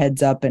of how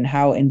heads up and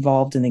how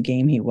involved in the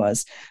game he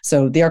was.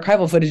 So the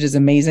archival footage is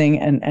amazing.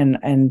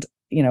 And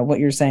what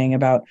you're saying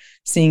about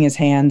seeing his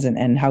hands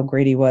and how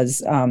great he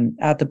was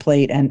at the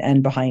plate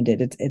and behind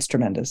it. It's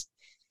tremendous.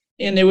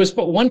 And there was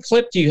one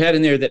clip you had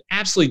in there that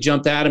absolutely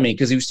jumped out at me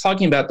because he was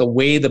talking about the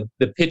way the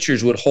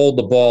pitchers would hold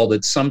the ball,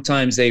 that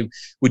sometimes they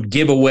would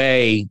give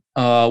away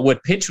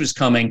what pitch was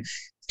coming.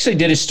 Actually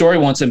did a story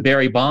once on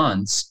Barry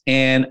Bonds,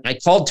 and I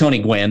called Tony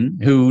Gwynn,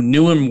 who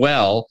knew him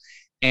well,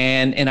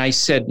 and I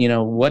said,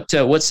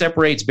 what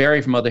separates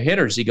Barry from other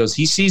hitters? He goes,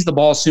 he sees the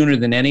ball sooner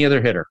than any other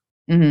hitter.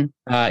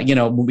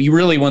 Mm-hmm. We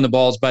really won the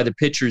balls by the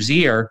pitcher's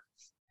ear.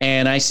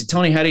 And I said,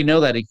 Tony, how do you know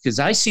that? Because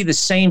I see the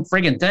same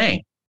friggin'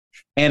 thing.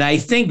 And I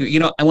think,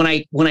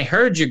 when I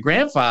heard your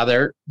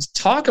grandfather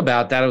talk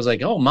about that, I was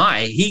like, oh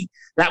my,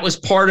 that was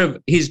part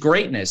of his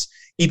greatness.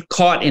 He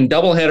caught in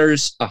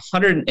doubleheaders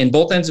 100 in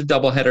both ends of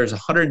doubleheaders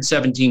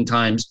 117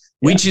 times,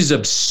 which is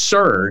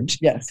absurd.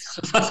 Yes.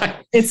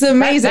 It's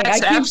amazing. I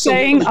keep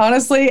saying,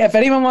 honestly, if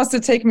anyone wants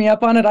to take me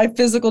up on it, I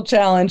physical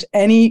challenge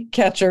any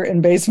catcher in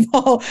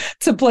baseball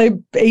to play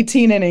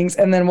 18 innings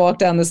and then walk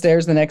down the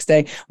stairs the next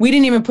day. We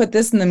didn't even put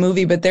this in the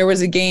movie, but there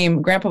was a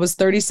game. Grandpa was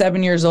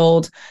 37 years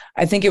old.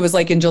 I think it was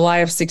like in July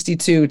of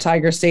 62,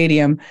 Tiger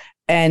Stadium.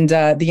 And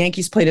the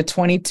Yankees played a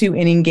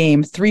 22-inning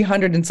game,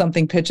 300 and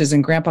something pitches,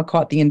 and Grandpa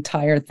caught the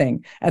entire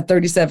thing at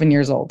 37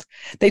 years old.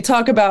 They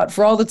talk about,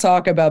 for all the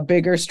talk about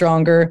bigger,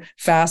 stronger,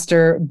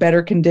 faster,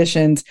 better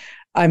conditions,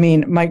 I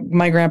mean, my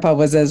grandpa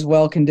was as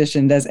well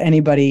conditioned as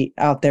anybody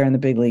out there in the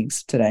big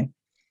leagues today.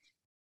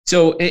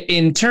 So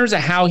in terms of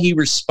how he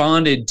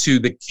responded to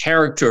the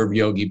character of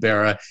Yogi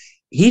Berra,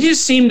 he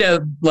just seemed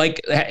to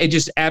it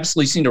just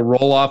absolutely seemed to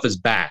roll off his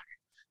back.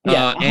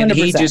 Yeah, and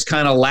he just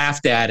kind of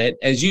laughed at it.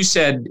 As you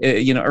said,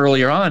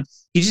 earlier on,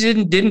 he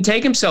just didn't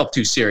take himself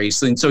too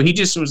seriously. And so he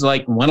just was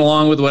went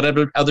along with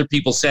whatever other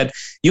people said.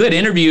 You had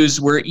interviews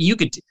where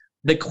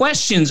the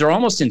questions are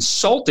almost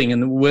insulting in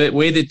the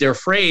way that they're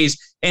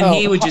phrased. And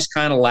he would just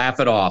kind of laugh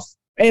it off.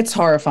 It's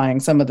horrifying,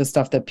 some of the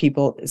stuff that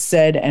people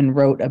said and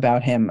wrote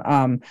about him.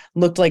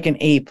 Looked like an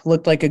ape,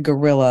 looked like a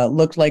gorilla,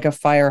 looked like a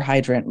fire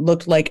hydrant,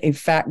 looked like a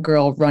fat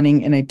girl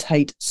running in a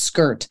tight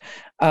skirt.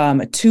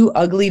 Too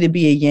ugly to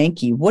be a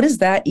Yankee. What does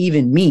that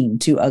even mean,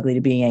 too ugly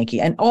to be a Yankee?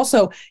 And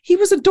also, he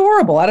was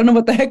adorable. I don't know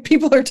what the heck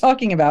people are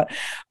talking about.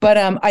 But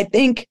I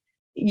think,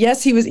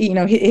 yes, he was,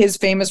 his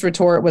famous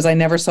retort was, I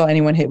never saw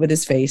anyone hit with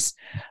his face.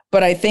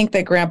 But I think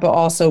that Grandpa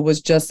also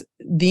was just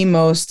the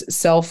most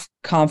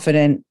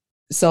self-confident,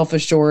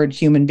 self-assured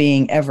human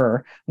being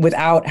ever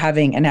without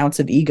having an ounce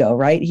of ego,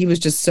 right? He was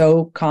just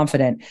so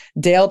confident.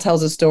 Dale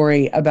tells a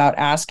story about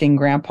asking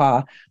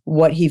Grandpa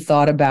what he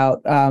thought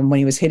about when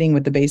he was hitting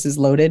with the bases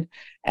loaded.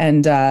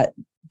 And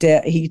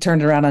he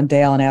turned around on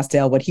Dale and asked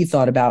Dale what he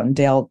thought about. And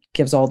Dale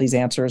gives all these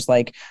answers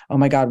like, oh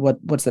my God,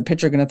 what's the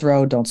pitcher going to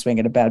throw? Don't swing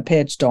at a bad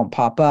pitch. Don't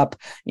pop up.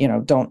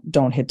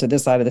 Don't hit to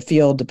this side of the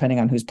field,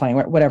 depending on who's playing,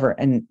 whatever.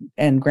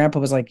 And Grandpa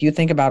was like, you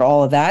think about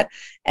all of that?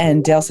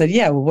 And Dale said,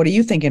 yeah, well, what are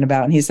you thinking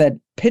about? And he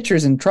said,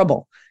 pitcher's in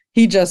trouble.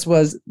 He just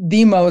was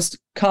the most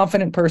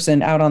confident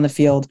person out on the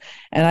field.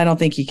 And I don't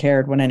think he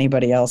cared when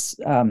anybody else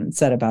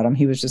said about him.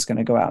 He was just going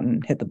to go out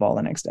and hit the ball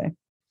the next day.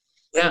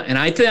 Yeah, and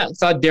I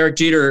thought Derek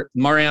Jeter,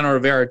 Mariano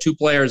Rivera, two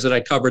players that I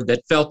covered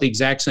that felt the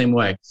exact same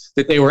way,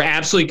 that they were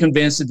absolutely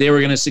convinced that they were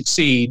going to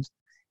succeed,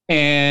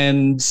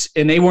 and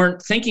they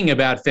weren't thinking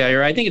about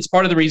failure. I think it's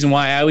part of the reason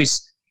why I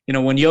always,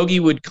 when Yogi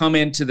would come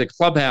into the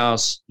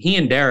clubhouse, he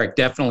and Derek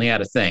definitely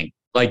had a thing.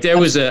 Like there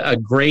was a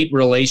great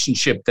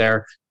relationship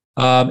there.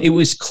 It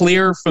was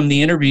clear from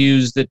the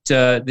interviews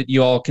that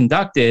you all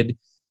conducted.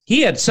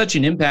 He had such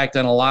an impact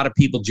on a lot of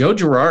people. Joe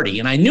Girardi,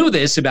 and I knew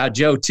this about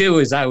Joe too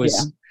as I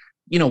was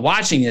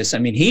watching this. I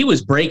mean, he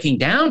was breaking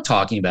down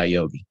talking about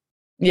Yogi.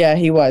 Yeah,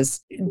 he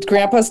was.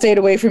 Grandpa stayed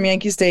away from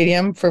Yankee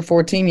Stadium for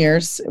 14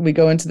 years. We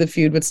go into the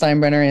feud with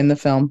Steinbrenner in the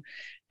film,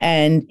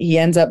 and he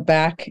ends up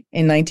back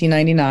in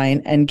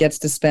 1999 and gets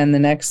to spend the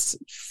next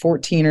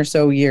 14 or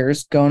so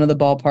years going to the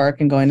ballpark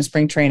and going to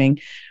spring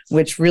training,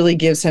 which really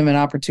gives him an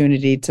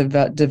opportunity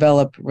to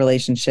develop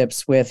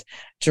relationships with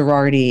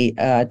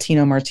Girardi,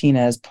 Tino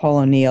Martinez, Paul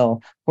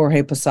O'Neill,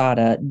 Jorge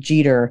Posada,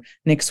 Jeter,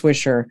 Nick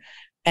Swisher.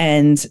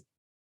 And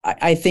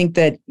I think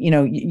that,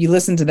 you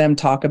listen to them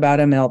talk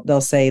about him, and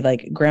they'll say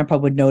like Grandpa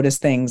would notice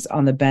things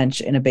on the bench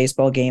in a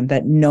baseball game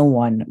that no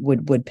one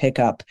would pick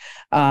up.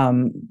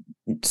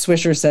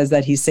 Swisher says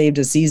that he saved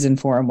a season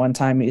for him one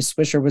time.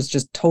 Swisher was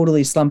just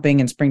totally slumping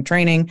in spring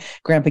training.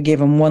 Grandpa gave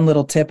him one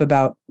little tip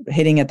about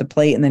hitting at the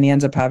plate, and then he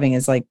ends up having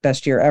his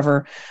best year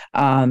ever.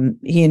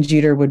 He and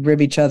Jeter would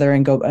rib each other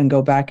and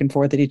go back and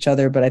forth at each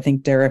other. But I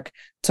think Derek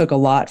took a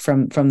lot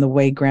from the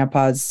way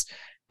Grandpa's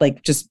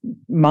just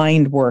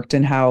mind worked,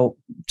 and how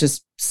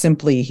just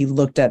simply he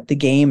looked at the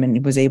game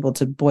and was able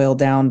to boil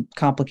down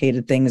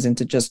complicated things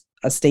into just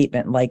a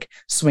statement like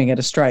swing at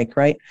a strike,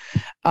 right?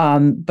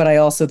 But I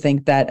also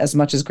think that as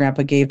much as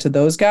Grandpa gave to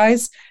those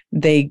guys,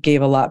 they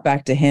gave a lot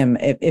back to him.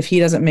 If he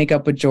doesn't make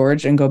up with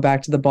George and go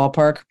back to the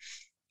ballpark,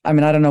 I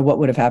mean, I don't know what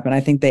would have happened. I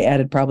think they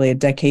added probably a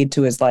decade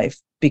to his life,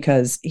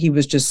 because he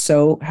was just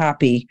so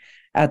happy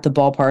at the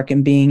ballpark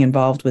and being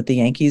involved with the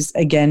Yankees.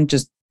 Again,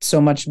 just so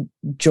much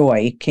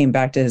joy came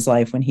back to his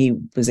life when he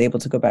was able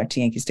to go back to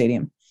Yankee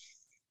Stadium.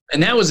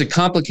 And that was a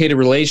complicated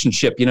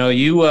relationship.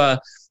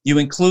 You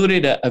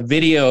included a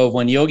video of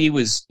when Yogi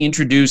was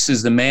introduced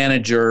as the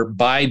manager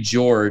by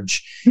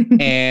George,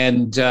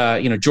 and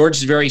George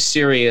is very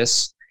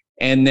serious.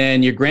 And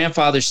then your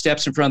grandfather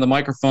steps in front of the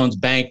microphone's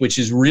bank, which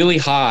is really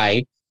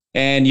high.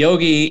 And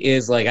Yogi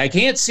is like, I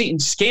can't see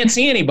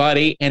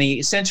anybody. And he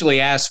essentially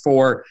asked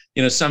for,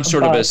 some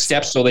sort of a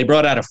step stool. They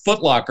brought out a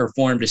footlocker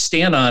for him to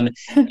stand on.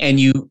 And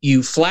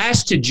you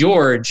flash to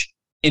George,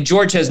 and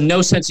George has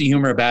no sense of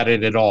humor about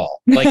it at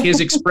all. Like his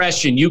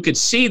expression, you could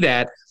see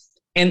that.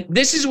 And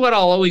this is what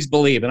I'll always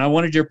believe. And I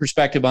wanted your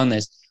perspective on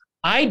this.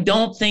 I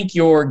don't think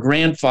your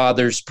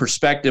grandfather's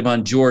perspective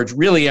on George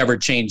really ever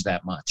changed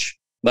that much.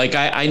 Like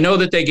I know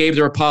that they gave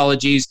their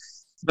apologies,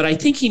 but I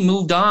think he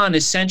moved on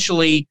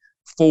essentially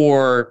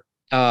for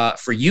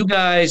you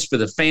guys, for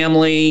the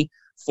family,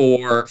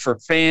 for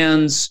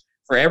fans,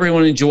 for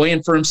everyone to enjoy,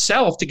 and for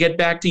himself to get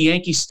back to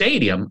Yankee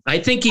Stadium. I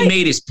think he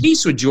made his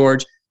peace with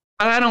George.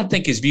 I don't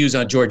think his views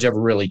on George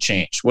ever really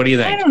changed. What do you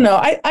think? I don't know.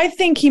 I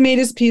think he made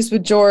his peace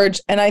with George.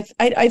 And I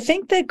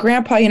think that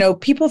Grandpa,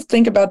 people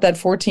think about that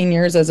 14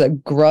 years as a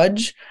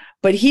grudge,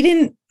 but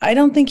I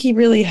don't think he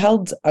really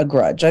held a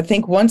grudge. I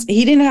think once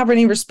he didn't have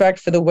any respect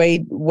for the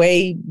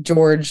way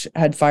George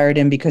had fired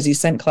him, because he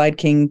sent Clyde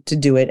King to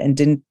do it and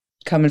didn't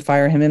come and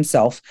fire him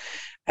himself.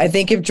 I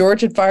think if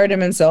George had fired him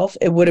himself,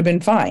 it would have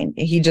been fine.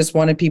 He just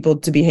wanted people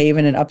to behave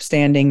in an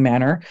upstanding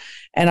manner.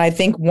 And I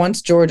think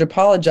once George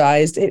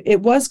apologized,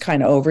 it was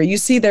kind of over. You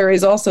see, there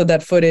is also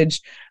that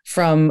footage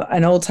from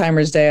an old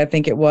timers day, I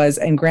think it was,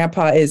 and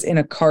Grandpa is in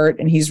a cart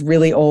and he's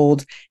really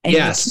old. And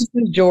yes, he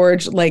kisses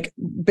George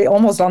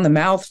almost on the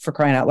mouth, for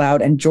crying out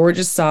loud. And George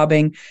is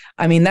sobbing.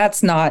 I mean,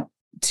 that's not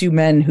two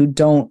men who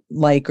don't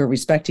like or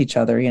respect each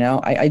other.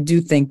 I do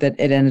think that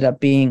it ended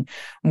up being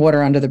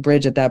water under the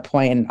bridge at that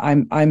point,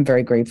 and I'm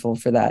very grateful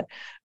for that.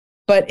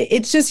 But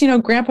it's just,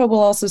 Grandpa will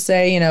also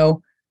say,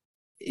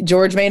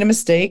 George made a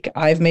mistake.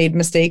 I've made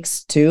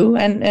mistakes too,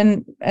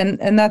 and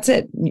that's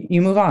it.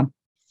 You move on.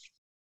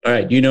 All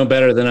right, you know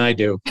better than I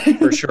do,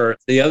 for sure.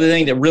 The other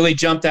thing that really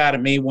jumped out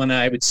at me when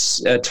I would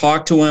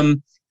talk to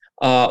him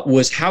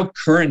was how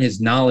current his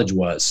knowledge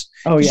was.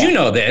 Oh, yeah. You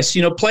know this.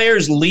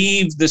 Players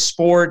leave the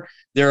sport.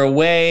 They're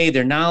away.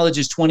 Their knowledge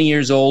is 20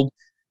 years old.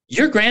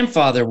 Your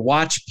grandfather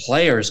watched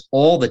players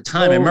all the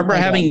time. I remember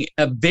having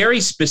a very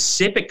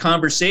specific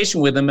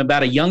conversation with him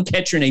about a young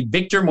catcher named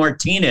Victor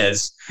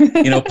Martinez,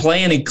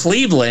 playing in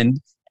Cleveland.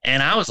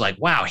 And I was like,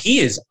 wow, he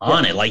is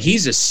on it. Like,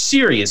 he's a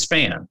serious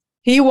fan.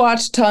 He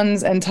watched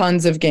tons and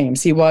tons of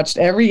games. He watched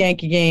every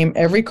Yankee game,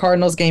 every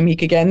Cardinals game he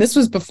could get. And this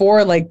was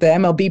before the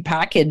MLB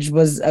package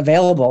was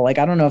available. I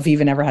don't know if he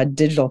even ever had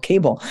digital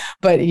cable,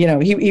 but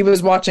he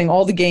was watching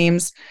all the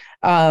games.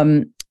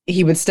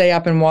 He would stay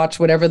up and watch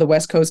whatever the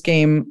West Coast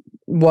game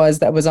was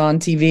that was on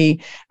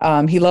TV.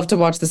 He loved to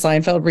watch the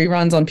Seinfeld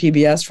reruns on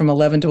PBS from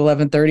 11 to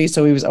 11:30.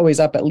 So he was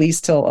always up at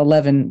least till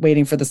 11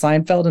 waiting for the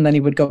Seinfeld. And then he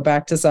would go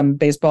back to some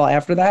baseball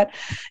after that.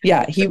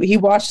 Yeah, he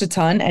watched a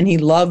ton and he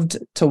loved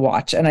to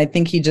watch. And I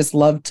think he just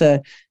loved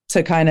to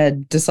to kind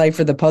of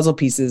decipher the puzzle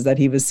pieces that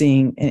he was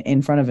seeing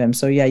in front of him.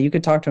 So yeah, you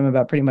could talk to him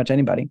about pretty much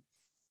anybody.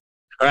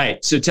 All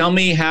right. So tell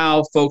me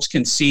how folks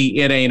can see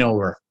It Ain't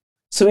Over.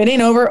 So It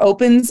Ain't Over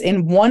opens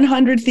in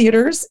 100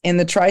 theaters in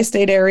the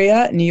tri-state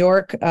area, New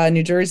York,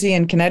 New Jersey,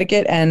 and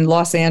Connecticut, and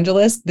Los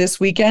Angeles this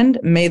weekend,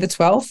 May the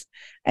 12th.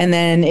 And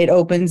then it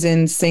opens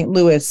in St.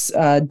 Louis,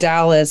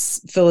 Dallas,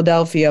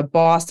 Philadelphia,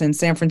 Boston,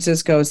 San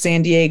Francisco,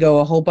 San Diego,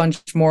 a whole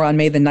bunch more on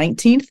May the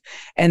 19th.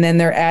 And then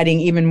they're adding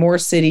even more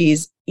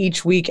cities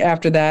each week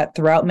after that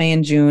throughout May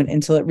and June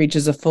until it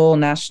reaches a full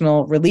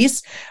national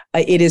release.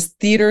 It is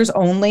theaters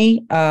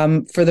only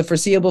for the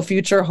foreseeable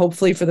future,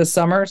 hopefully for the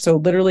summer. So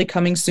literally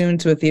coming soon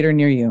to a theater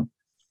near you.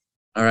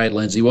 All right,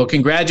 Lindsay. Well,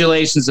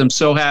 congratulations. I'm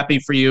so happy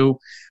for you.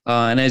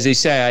 And as they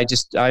say,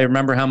 I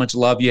remember how much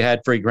love you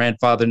had for your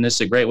grandfather, and this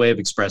is a great way of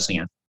expressing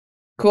it.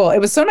 Cool. It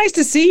was so nice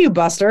to see you,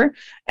 Buster.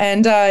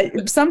 And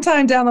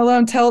sometime down the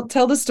line,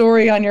 tell the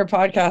story on your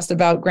podcast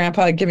about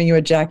Grandpa giving you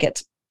a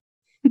jacket.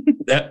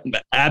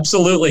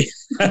 Absolutely.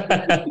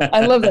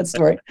 I love that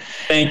story.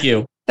 Thank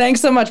you.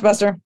 Thanks so much,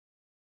 Buster.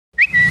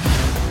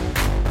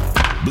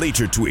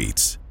 Bleacher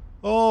Tweets.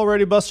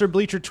 Alrighty, Buster,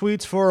 Bleacher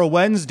Tweets for a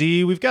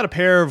Wednesday. We've got a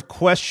pair of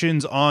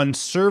questions on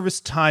service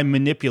time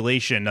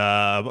manipulation.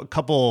 A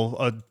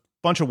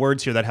bunch of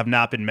words here that have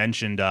not been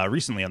mentioned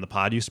recently on the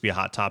pod. Used to be a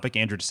hot topic.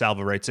 Andrew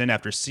DeSalvo writes in,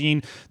 after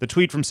seeing the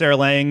tweet from Sarah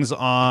Langs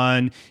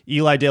on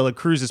Eli De La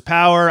Cruz's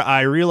power,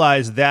 I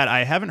realized that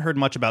I haven't heard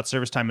much about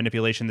service time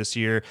manipulation this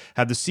year.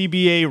 Have the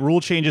CBA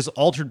rule changes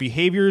altered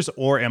behaviors,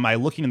 or am I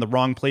looking in the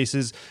wrong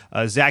places?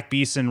 Zach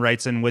Beeson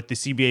writes in, with the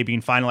CBA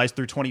being finalized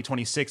through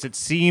 2026, it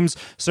seems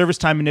service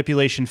time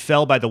manipulation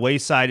fell by the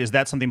wayside. Is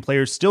that something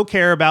players still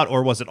care about,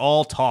 or was it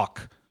all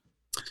talk?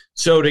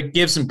 So to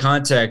give some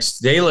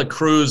context, De La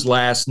Cruz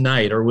last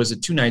night, or was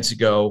it 2 nights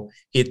ago,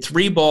 hit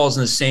 3 balls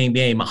in the same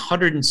game,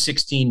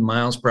 116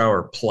 miles per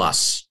hour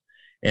plus.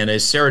 And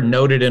as Sarah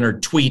noted in her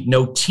tweet,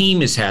 no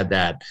team has had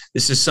that.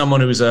 This is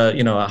someone who's a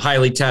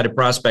highly touted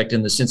prospect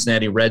in the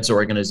Cincinnati Reds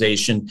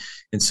organization.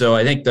 And so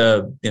I think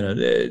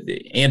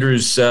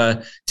Andrew's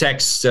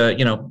text,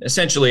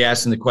 essentially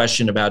asking the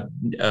question about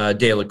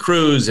De La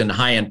Cruz and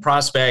high-end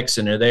prospects,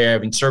 and are they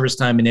having service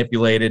time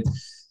manipulated?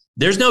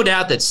 There's no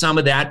doubt that some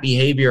of that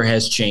behavior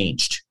has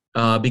changed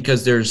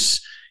because there's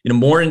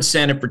more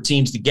incentive for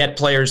teams to get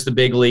players to the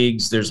big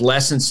leagues. There's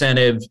less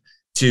incentive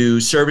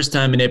to service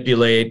time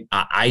manipulate.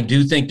 I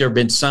do think there have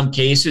been some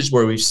cases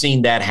where we've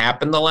seen that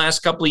happen the last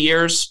couple of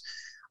years.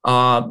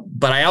 But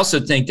I also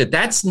think that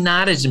that's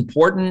not as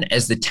important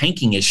as the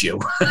tanking issue.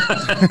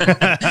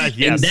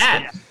 Yes.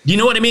 And you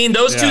know what I mean?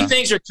 Those two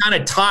things are kind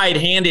of tied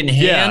hand in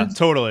hand. Yeah,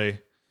 totally.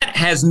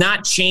 Has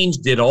not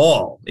changed at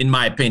all, in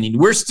my opinion.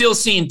 We're still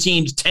seeing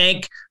teams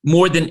tank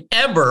more than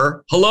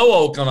ever.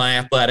 Hello, Oakland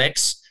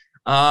Athletics.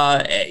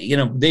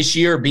 This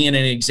year being an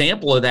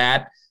example of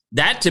that.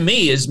 That to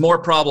me is more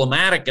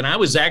problematic. And I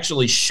was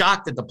actually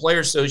shocked that the Player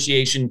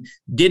Association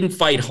didn't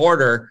fight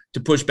harder to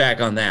push back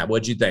on that.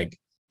 What'd you think?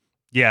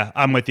 Yeah,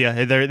 I'm with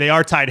you. They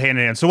are tied hand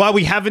in hand. So while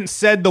we haven't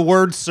said the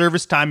word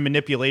service time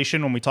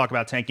manipulation, when we talk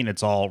about tanking,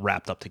 it's all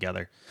wrapped up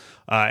together.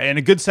 And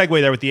a good segue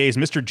there with the A's,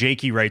 Mr.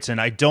 Jakey writes in,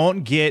 I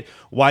don't get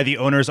why the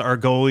owners are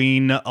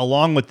going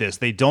along with this.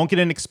 They don't get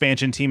an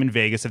expansion team in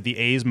Vegas if the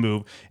A's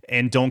move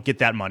and don't get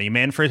that money.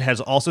 Manfred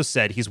has also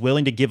said he's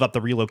willing to give up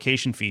the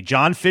relocation fee.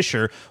 John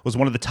Fisher was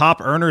one of the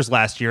top earners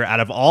last year out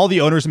of all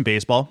the owners in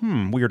baseball.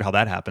 Weird how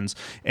that happens.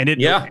 And it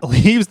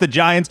leaves the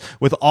Giants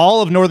with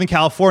all of Northern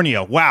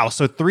California. Wow.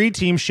 So 3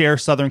 teams share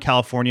Southern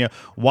California.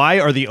 Why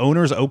are the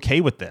owners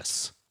okay with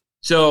this?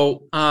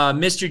 So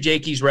Mr.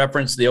 Jakey's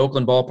referenced the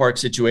Oakland ballpark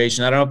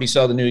situation. I don't know if you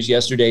saw the news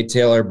yesterday,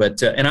 Taylor,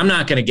 but and I'm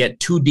not going to get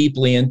too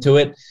deeply into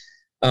it,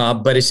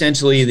 but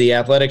essentially the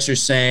Athletics are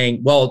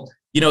saying, well,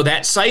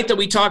 that site that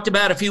we talked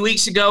about a few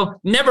weeks ago,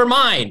 never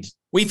mind.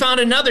 We found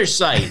another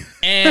site,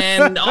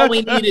 and all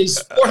we need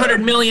is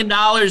 $400 million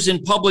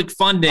in public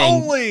funding.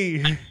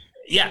 Only.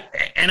 Yeah,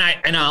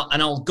 and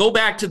I'll go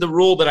back to the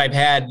rule that I've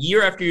had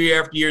year after year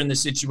after year in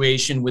this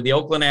situation with the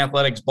Oakland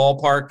Athletics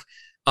ballpark.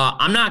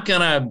 I'm not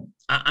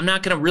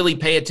gonna really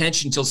pay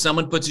attention until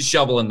someone puts a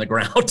shovel in the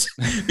ground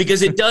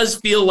because it does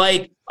feel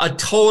like a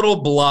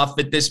total bluff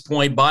at this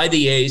point by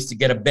the A's to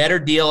get a better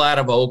deal out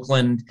of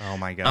Oakland. Oh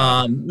my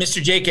God.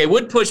 Mr. JK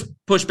would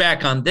push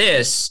back on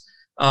this.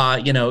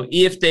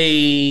 If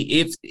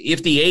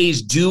the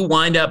A's do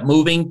wind up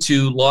moving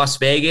to Las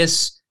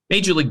Vegas,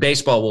 Major League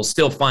Baseball will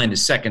still find a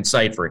second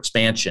site for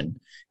expansion.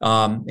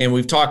 And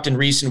we've talked in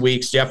recent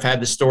weeks, Jeff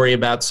had the story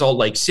about Salt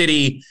Lake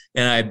City,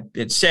 and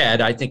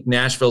I think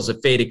Nashville's a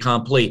fait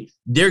accompli.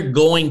 They're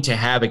going to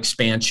have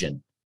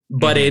expansion,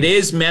 but it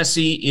is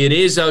messy, it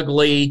is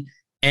ugly,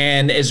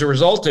 and as a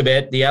result of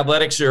it, the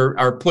Athletics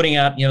are putting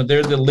out,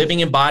 they're the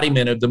living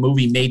embodiment of the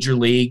movie Major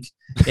League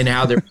and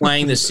how they're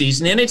playing this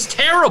season, and it's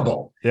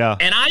terrible. Yeah.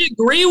 And I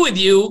agree with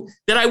you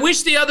that I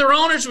wish the other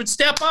owners would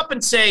step up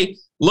and say,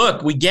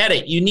 look, we get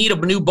it. You need a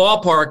new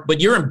ballpark, but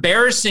you're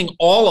embarrassing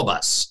all of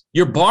us.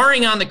 You're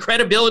barring on the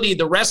credibility of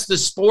the rest of the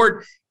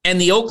sport, and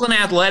the Oakland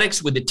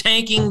Athletics with the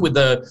tanking, with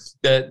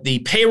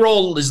the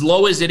payroll as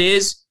low as it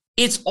is,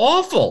 It's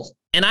awful.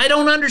 And I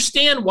don't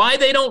understand why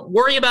they don't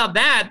worry about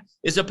that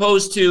as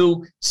opposed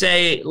to,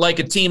 say, like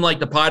a team like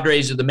the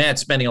Padres or the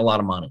Mets spending a lot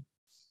of money.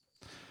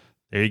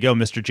 There you go,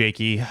 Mr.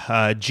 Jakey.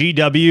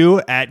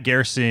 GW at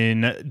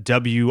Garrison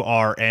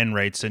WRN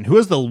writes in, who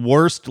is the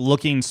worst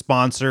looking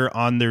sponsor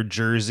on their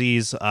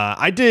jerseys?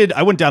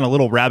 I went down a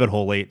little rabbit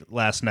hole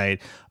last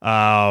night.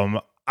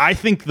 I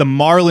think the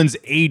Marlins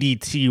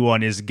ADT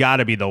one is got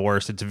to be the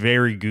worst. It's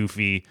very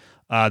goofy.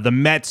 The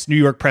Mets, New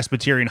York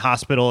Presbyterian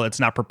Hospital, it's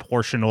not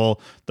proportional.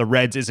 The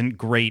Reds isn't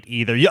great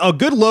either. A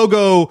good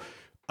logo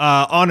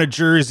on a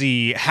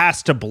jersey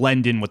has to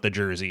blend in with the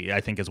jersey,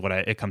 I think is what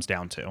it comes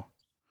down to.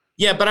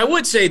 Yeah, but I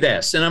would say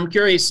this, and I'm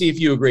curious to see if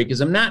you agree, because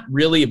I'm not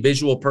really a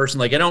visual person.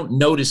 Like, I don't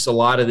notice a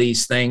lot of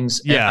these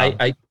things. Yeah,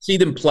 I see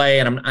them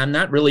play, and I'm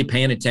not really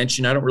paying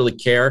attention. I don't really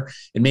care.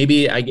 And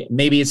maybe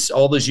it's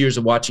all those years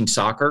of watching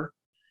soccer.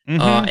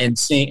 And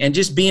seeing and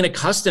just being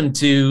accustomed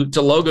to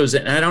logos,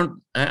 and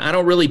I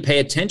don't really pay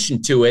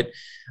attention to it.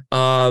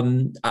 I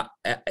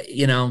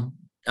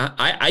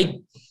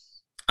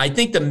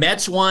think the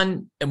Mets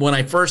one, and when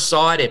I first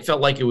saw it, it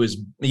felt like it was,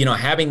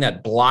 having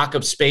that block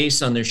of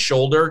space on their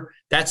shoulder.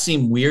 That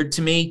seemed weird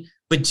to me.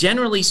 But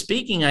generally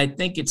speaking, I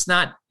think it's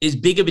not as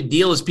big of a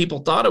deal as people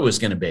thought it was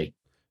going to be.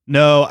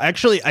 No,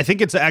 actually, I think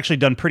it's actually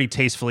done pretty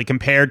tastefully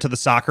compared to the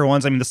soccer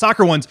ones. I mean, the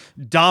soccer ones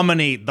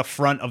dominate the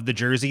front of the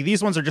jersey.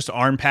 These ones are just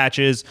arm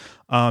patches.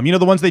 The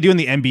ones they do in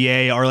the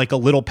NBA are like a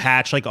little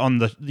patch, like on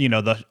the,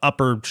 the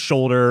upper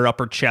shoulder,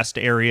 upper chest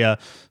area.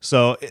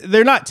 So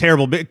they're not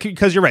terrible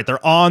because you're right.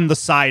 They're on the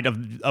side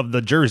of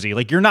the jersey.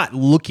 Like, you're not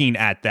looking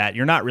at that.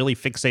 You're not really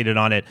fixated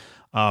on it.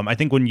 I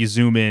think when you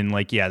zoom in,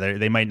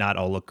 they might not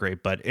all look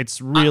great, but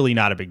it's really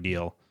not a big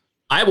deal.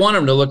 I want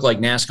them to look like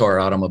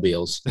NASCAR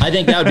automobiles. I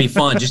think that would be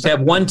fun. Just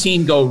have one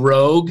team go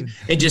rogue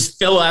and just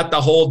fill out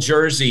the whole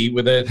jersey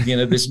with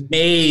this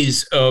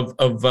maze of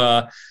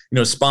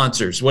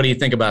sponsors. What do you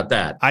think about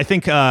that? I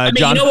think, John,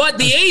 you know what?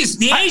 The A's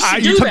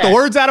should do you took that. the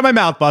words out of my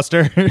mouth,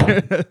 Buster.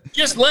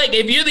 Just like,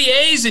 if you're the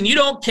A's and you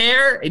don't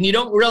care and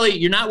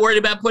you're not worried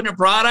about putting a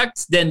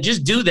product, then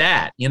just do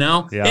that,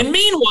 Yeah. And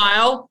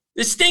meanwhile,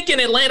 the stinking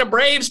Atlanta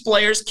Braves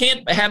players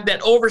can't have that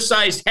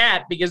oversized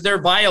hat because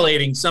they're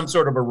violating some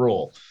sort of a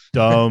rule.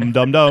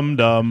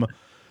 Dumb.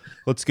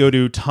 Let's go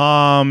to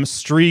Tom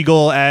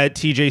Striegel at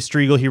TJ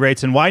Striegel. He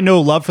writes, and why no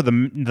love for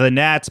the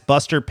Nats?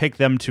 Buster picked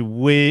them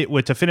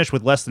to finish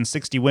with less than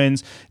 60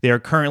 wins. They are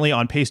currently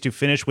on pace to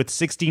finish with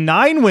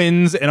 69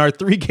 wins and are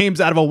 3 games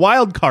out of a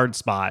wild card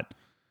spot.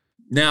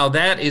 Now,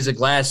 that is a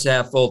glass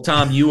half full.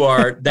 Tom, you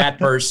are that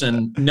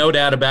person, no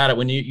doubt about it.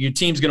 When your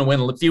team's going to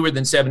win fewer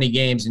than 70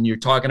 games and you're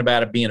talking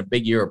about it being a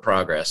big year of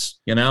progress,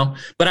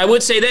 But I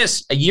would say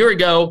this, a year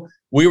ago,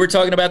 we were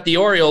talking about the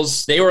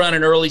Orioles. They were on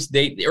an early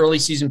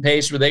season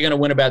pace where they're going to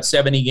win about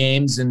 70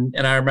 games. And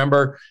I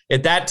remember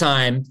at that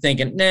time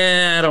thinking,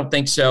 nah, I don't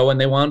think so.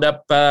 And they wound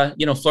up,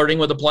 flirting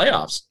with the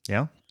playoffs.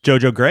 Yeah.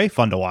 Jojo Gray,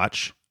 fun to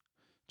watch.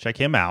 Check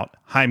him out.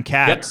 Heim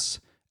Katz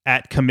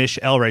at Kamish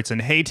L writes,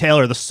 and hey,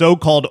 Taylor, the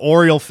so-called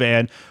Oriole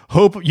fan,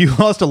 hope you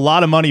lost a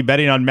lot of money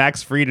betting on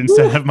Max Fried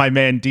instead of my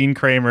man, Dean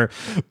Kramer.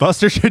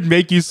 Buster should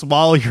make you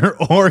swallow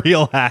your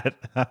Oriole hat.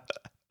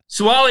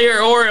 Swallow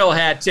your Oriole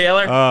hat,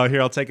 Taylor. Oh, here,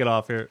 I'll take it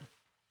off here.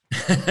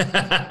 In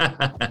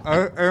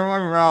my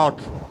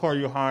mouth for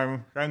you,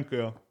 Heim. Thank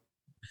you.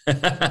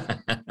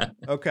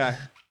 Okay.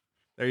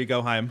 There you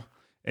go, Heim.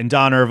 And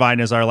Don Irvine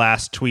is our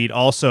last tweet,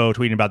 also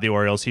tweeting about the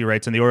Orioles. He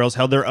writes, and the Orioles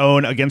held their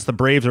own against the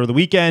Braves over the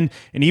weekend.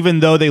 And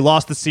even though they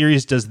lost the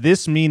series, does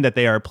this mean that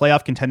they are a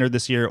playoff contender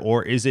this year,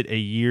 or is it a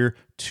year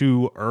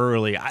too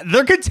early?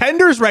 They're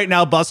contenders right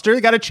now, Buster.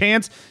 They got a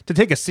chance to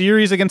take a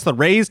series against the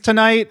Rays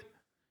tonight.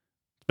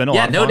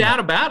 Yeah, no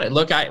doubt about it.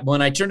 Look,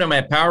 when I turned on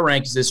my power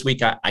rankings this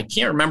week, I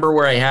can't remember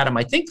where I had them.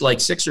 I think like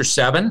 6 or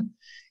 7.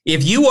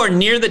 If you are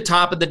near the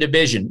top of the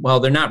division, well,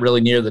 they're not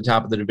really near the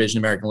top of the division,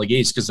 American League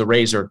East, because the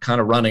Rays are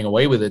kind of running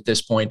away with it at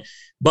this point.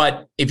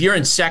 But if you're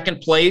in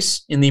second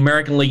place in the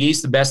American League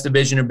East, the best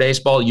division in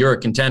baseball, you're a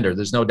contender.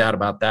 There's no doubt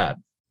about that.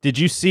 Did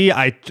you see,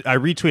 I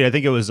retweeted, I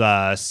think it was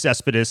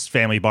Cespedes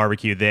Family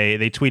Barbecue.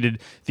 They tweeted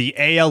the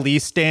AL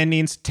East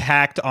standings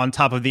tacked on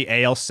top of the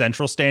AL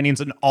Central standings,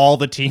 and all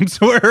the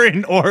teams were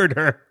in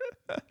order.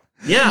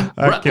 Yeah.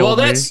 Well,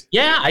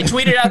 I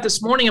tweeted out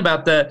this morning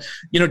about the,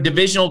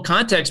 divisional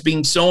context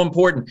being so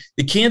important.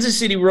 The Kansas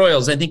City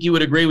Royals, I think you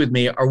would agree with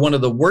me, are one of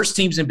the worst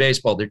teams in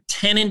baseball. They're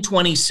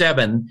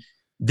 10-27.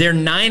 They're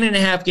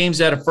 9.5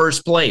 games out of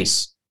first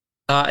place.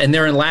 And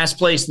they're in last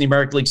place in the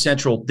American League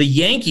Central. The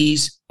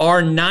Yankees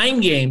are 9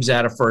 games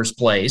out of first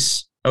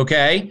place.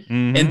 Okay.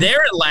 Mm-hmm. And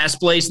they're in last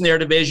place in their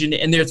division,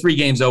 and they're 3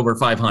 games over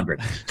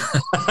 500.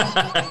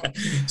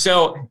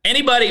 So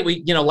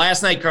anybody,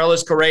 last night,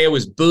 Carlos Correa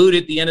was booed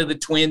at the end of the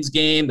Twins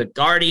game. The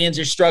Guardians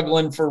are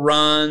struggling for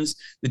runs.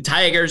 The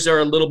Tigers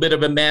are a little bit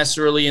of a mess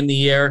early in the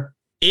year.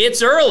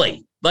 It's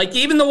early. Like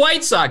even the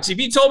White Sox, if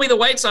you told me the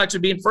White Sox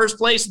would be in first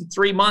place in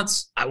 3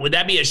 months, would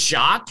that be a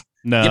shock?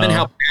 No. Given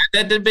how bad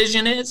that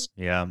division is.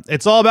 Yeah,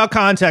 it's all about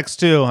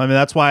context too. I mean,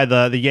 that's why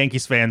the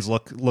Yankees fans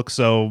look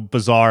so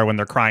bizarre when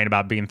they're crying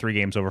about being 3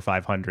 games over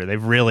 500.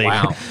 They've really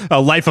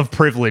a life of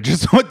privilege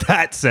is what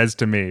that says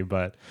to me.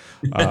 But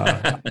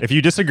if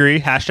you disagree,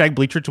 hashtag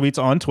Bleacher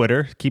Tweets on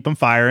Twitter. Keep them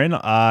firing.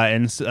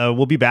 And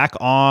we'll be back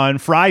on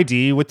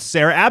Friday with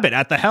Sarah Abbott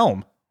at the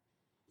helm.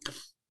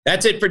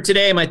 That's it for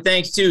today. My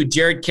thanks to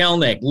Jared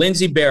Kelnick,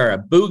 Lindsey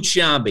Berra, Boog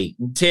Shambi,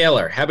 and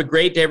Taylor. Have a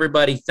great day,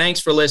 everybody. Thanks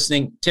for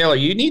listening. Taylor,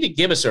 you need to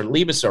give us or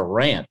leave us a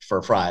rant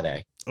for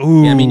Friday.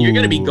 Ooh. I mean, you're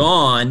going to be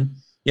gone,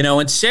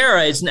 and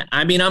Sarah is,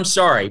 I'm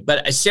sorry,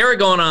 but Sarah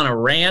going on a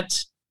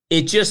rant,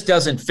 it just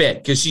doesn't fit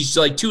because she's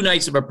like too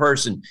nice of a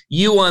person.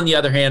 You, on the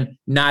other hand,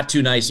 not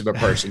too nice of a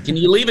person. Can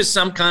you leave us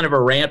some kind of a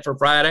rant for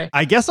Friday?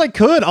 I guess I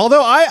could.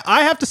 Although I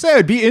have to say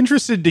I'd be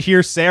interested to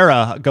hear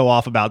Sarah go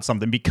off about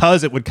something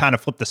because it would kind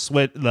of flip the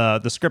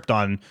script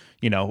on,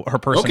 her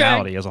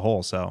personality as a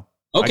whole. So.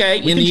 Okay,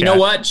 and you know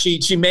what?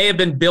 She may have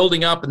been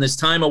building up in this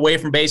time away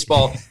from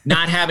baseball,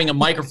 not having a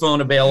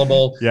microphone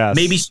available. Yes.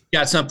 Maybe she's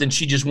got something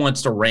she just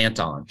wants to rant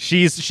on.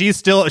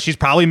 She's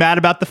probably mad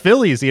about the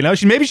Phillies,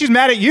 Maybe she's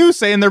mad at you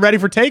saying they're ready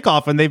for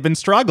takeoff and they've been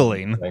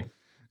struggling. Okay.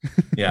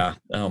 Yeah.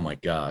 Oh my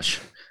gosh.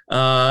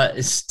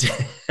 Thanks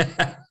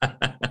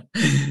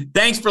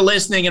for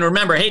listening, and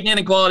remember, hate and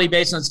inequality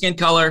based on skin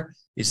color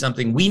is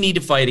something we need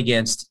to fight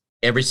against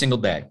every single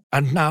day.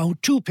 And now,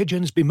 2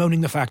 pigeons bemoaning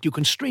the fact you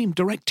can stream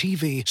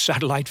DirecTV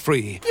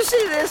satellite-free. You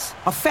see this?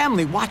 A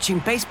family watching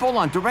baseball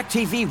on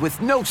DirecTV with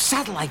no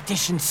satellite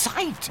dish in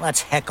sight.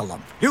 Let's heckle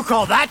them. You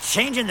call that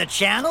changing the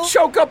channel?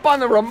 Choke up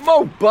on the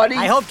remote, buddy.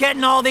 I hope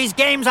getting all these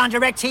games on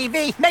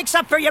DirecTV makes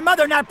up for your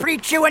mother not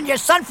pre-chewing your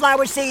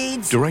sunflower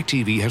seeds.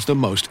 DirecTV has the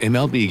most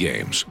MLB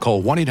games.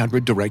 Call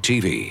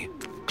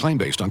 1-800-DirecTV. Claim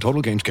based on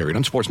total games carried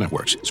on sports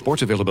networks.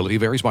 Sports availability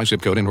varies by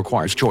zip code and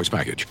requires choice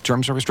package.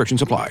 Terms and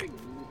restrictions apply.